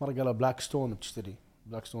مرة قالوا بلاك ستون بتشتري.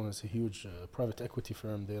 بلاك ستون is a huge private equity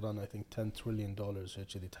firm they run I think $10 trillion شيء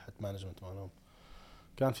كذي تحت مانجمنت مالهم.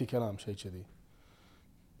 كان في كلام شيء كذي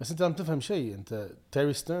بس انت لازم تفهم شيء. انت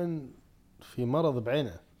تيري ستيرن في مرض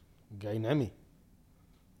بعينه قاعد ينعمي.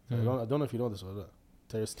 I don't know if you know this or not.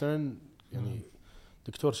 تيري ستيرن يعني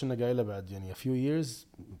دكتور شنو قايله بعد يعني a few years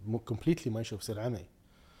مو completely ما يشوف يصير عمي.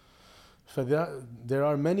 there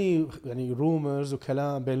are many يعني rumors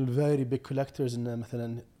وكلام بين very big collectors انه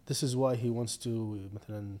مثلا this is why he wants to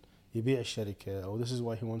مثلا يبيع الشركة او this is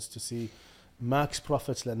why he wants to see max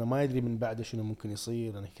profits لانه ما يدري من بعده شنو ممكن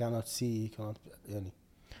يصير. يعني cannot see يعني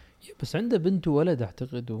بس عنده بنت وولد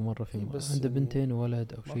اعتقد ومره في بس عنده بنتين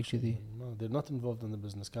وولد او شيء كذي. they're not involved in the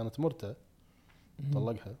business. كانت مرته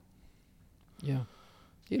طلقها.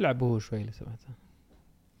 يلعب هو شوي اللي سمعته.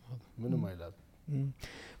 منو ما يلعب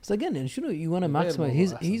بس again يعني شنو you wanna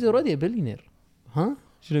maximize he's already a billionaire. ها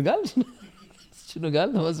شنو قال شنو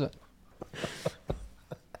قال ما اسمع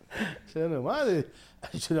شنو ما ادري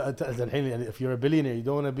شنو انت الحين يعني if you're a billionaire you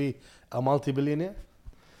don't want to be a multi-billionaire.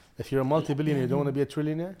 if you're a multi-billionaire you don't want to be a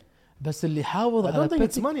trillionaire. بس اللي حافظ على I don't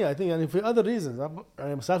think it's money. I think يعني في other reasons.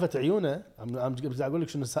 يعني مسافة عيونه عم أقول لك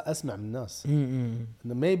شنو أسمع من الناس إنه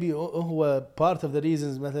maybe هو part of the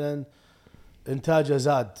reasons مثلا إنتاجه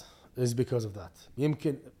زاد is because of that.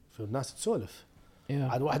 يمكن في الناس تسولف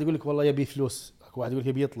عاد واحد يقول لك والله يبي فلوس، أكو واحد يقول لك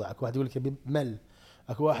يبي يطلع، أكو واحد يقول لك يبي مل،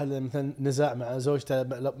 أكو واحد مثلا نزاع مع زوجته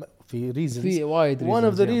في reasons. في وايد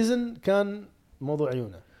one of the reason كان موضوع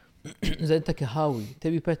عيونه. إذا أنت كهاوي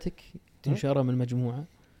تبي باتك تنشره من المجموعة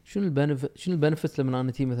شنو البنفيت لما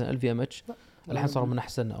انا تي مثلا LVMH الحين صار من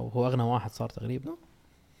احسن او هو اغنى واحد صار تقريبا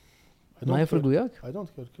ما يفرق وياك. I don't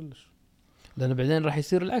care كلش لان بعدين راح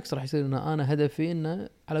يصير العكس. راح يصير ان انا هدفي انه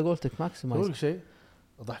على قولتك ماكسمايز. اقول شيء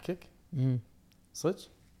اضحكك صدق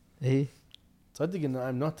ايه تصدق ان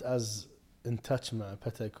I'm not as in touch مع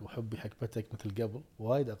باتك وحبي حق باتك مثل قبل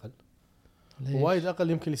وايد اقل. وايد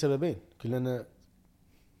اقل يمكن لسببين.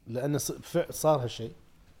 لان صار هالشيء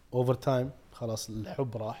over time خلاص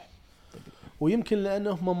الحب راح، ويمكن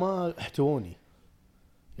لأنهم ما احتووني.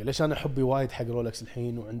 يعني ليش أنا حبي وايد حق رولكس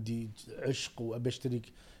الحين وعندي عشق وأبي أشتري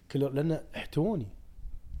كل لأن احتووني.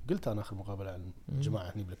 قلت أنا آخر مقابلة عن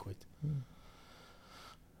جماعة هني بالكويت.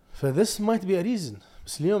 this might be a reason.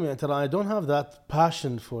 بس اليوم يعني ترى I don't have that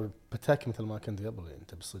passion for Patek مثل ما كنت قبل. يعني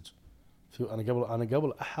أنت بالصدق أنا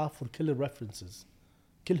قبل أحافظ كل الريفرنسز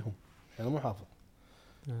كلهم. يعني مو حافظ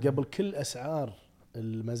قبل كل أسعار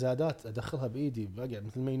المزادات ادخلها بايدي بقعد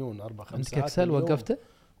مثل مينون 4-5 ساعات. كسل وقفته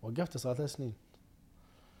صار 3 سنين.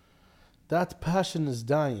 that passion is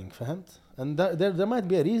dying فهمت. and there might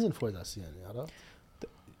be a reason for this يعني عرفت.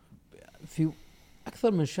 في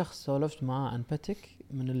اكثر من شخص سولفت معاه عن باتك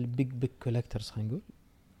من البيج كولكترز خلينا نقول.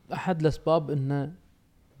 احد الاسباب انه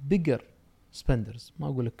بيجر سبندرز ما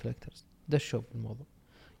اقول لك كولكترز دشوا بالموضوع.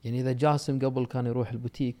 يعني اذا جاسم قبل كان يروح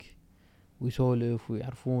البوتيك ويسولف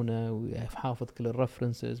ويعرفونه ويحافظ كل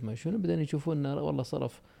الرفرنسز ما شنو، بعدين يشوفون انه والله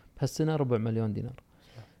صرف بهالسنه 400,000 دينار.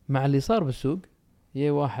 مع اللي صار بالسوق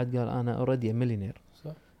واحد قال انا اوريدي مليونير،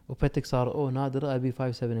 وباتك صار نادر ابي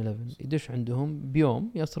 5711 يدش عندهم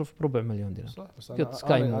بيوم يصرف ب400,000 دينار. صح. بس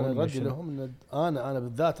انا ردي لهم ان انا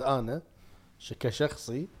بالذات انا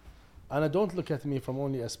كشخصي انا don't look at me from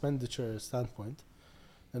only a expenditure standpoint،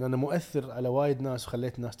 لان انا مؤثر على وايد ناس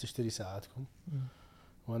وخليت الناس تشتري ساعاتكم.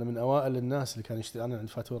 وانا من اوائل الناس اللي كان يشتري، انا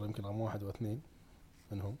عندي فاتوره يمكن رقم 1 و2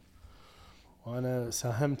 منهم، وانا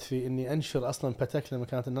ساهمت في اني انشر اصلا باتك لما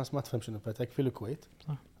كانت الناس ما تفهم شنو باتك في الكويت.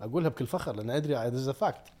 صح. اقولها بكل فخر لان ادري هذا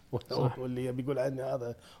فاكت، واللي بيقول عني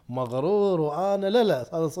هذا مغرور وانا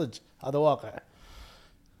لا هذا صدق، هذا واقع.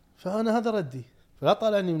 فانا هذا ردي، فلا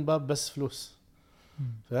طالعني من باب بس فلوس.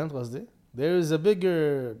 فهمت قصدي؟ there is a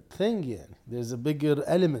bigger thing، يعني there is a bigger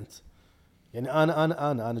element. يعني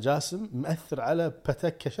انا جاسم مؤثر على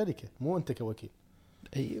باتك كشركه، مو انت كوكيل.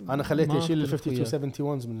 انا خليته يشيل ال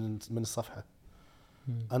 5271 من الصفحه.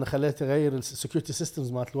 انا خليته يغير السكيورتي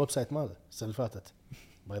سيستمز مالت الويب سايت ماله السنه اللي فاتت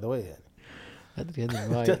باي ذا واي. يعني ادري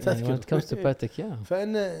يعني كمس تو باتك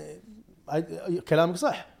فان كلامك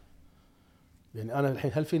صح. يعني انا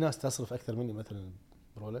الحين هل في ناس تصرف اكثر مني مثلا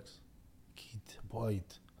برولكس؟ اكيد وايد.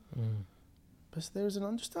 بس there is an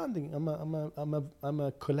understanding. I'm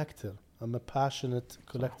a collector. I'm a passionate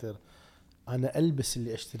collector. أنا ألبس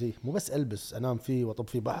اللي أشتريه، مو بس ألبس، أنام فيه وأطب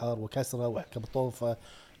فيه بحر وكسرة وأحكب طوفة.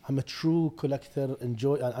 I'm a true collector.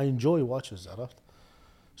 I enjoy watches. عرفت؟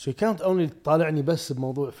 So you can't only طالعني بس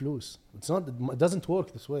بموضوع فلوس. It doesn't work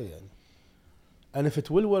this way يعني. And if it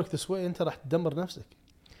will work this way أنت راح تدمر نفسك.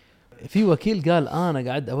 في وكيل قال أنا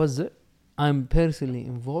قاعد أوزع I'm personally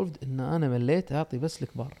involved، إن أنا مليت أعطي بس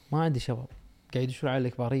الكبار، ما عندي شباب. قاعد يشرع على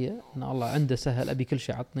الكبارية إن الله عنده سهل، أبي كل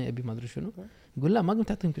شيء عطني، أبي ما أدري شنو. يقول لا ما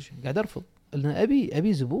قمت أعطيهم كل شيء، قاعد أرفض، لأن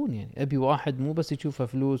أبي زبون. يعني أبي واحد مو بس يشوفه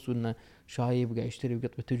فلوس وإنه شايب وقاعد يشتري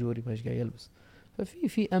وقط بالتجوري باش قاعد يلبس.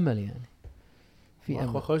 ففي أمل، يعني في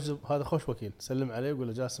أمل. هذا خوش وكيل، سلم عليه وقول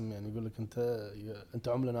له جاسم، يعني يقول لك أنت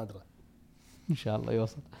عملة نادرة. إن شاء الله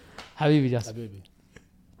يوصل. حبيبي جاسم، حبيبي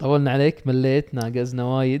طولنا عليك، مليت، ناقزنا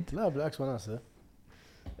وايد. لا بالعكس وناسة.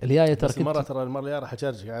 الجاية ترى المرة الجاية راح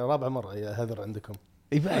أشارجك، يعني رابع مرة يا هذر عندكم.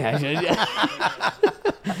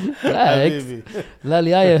 لا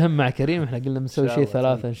الجاية هم مع كريم، احنا قلنا بنسوي شيء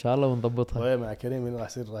 3 ان شاء الله ونضبطها. ويا مع كريم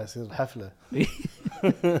راح يصير حفلة.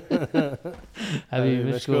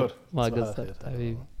 حبيبي مشكور، ما قصرت حبيبي.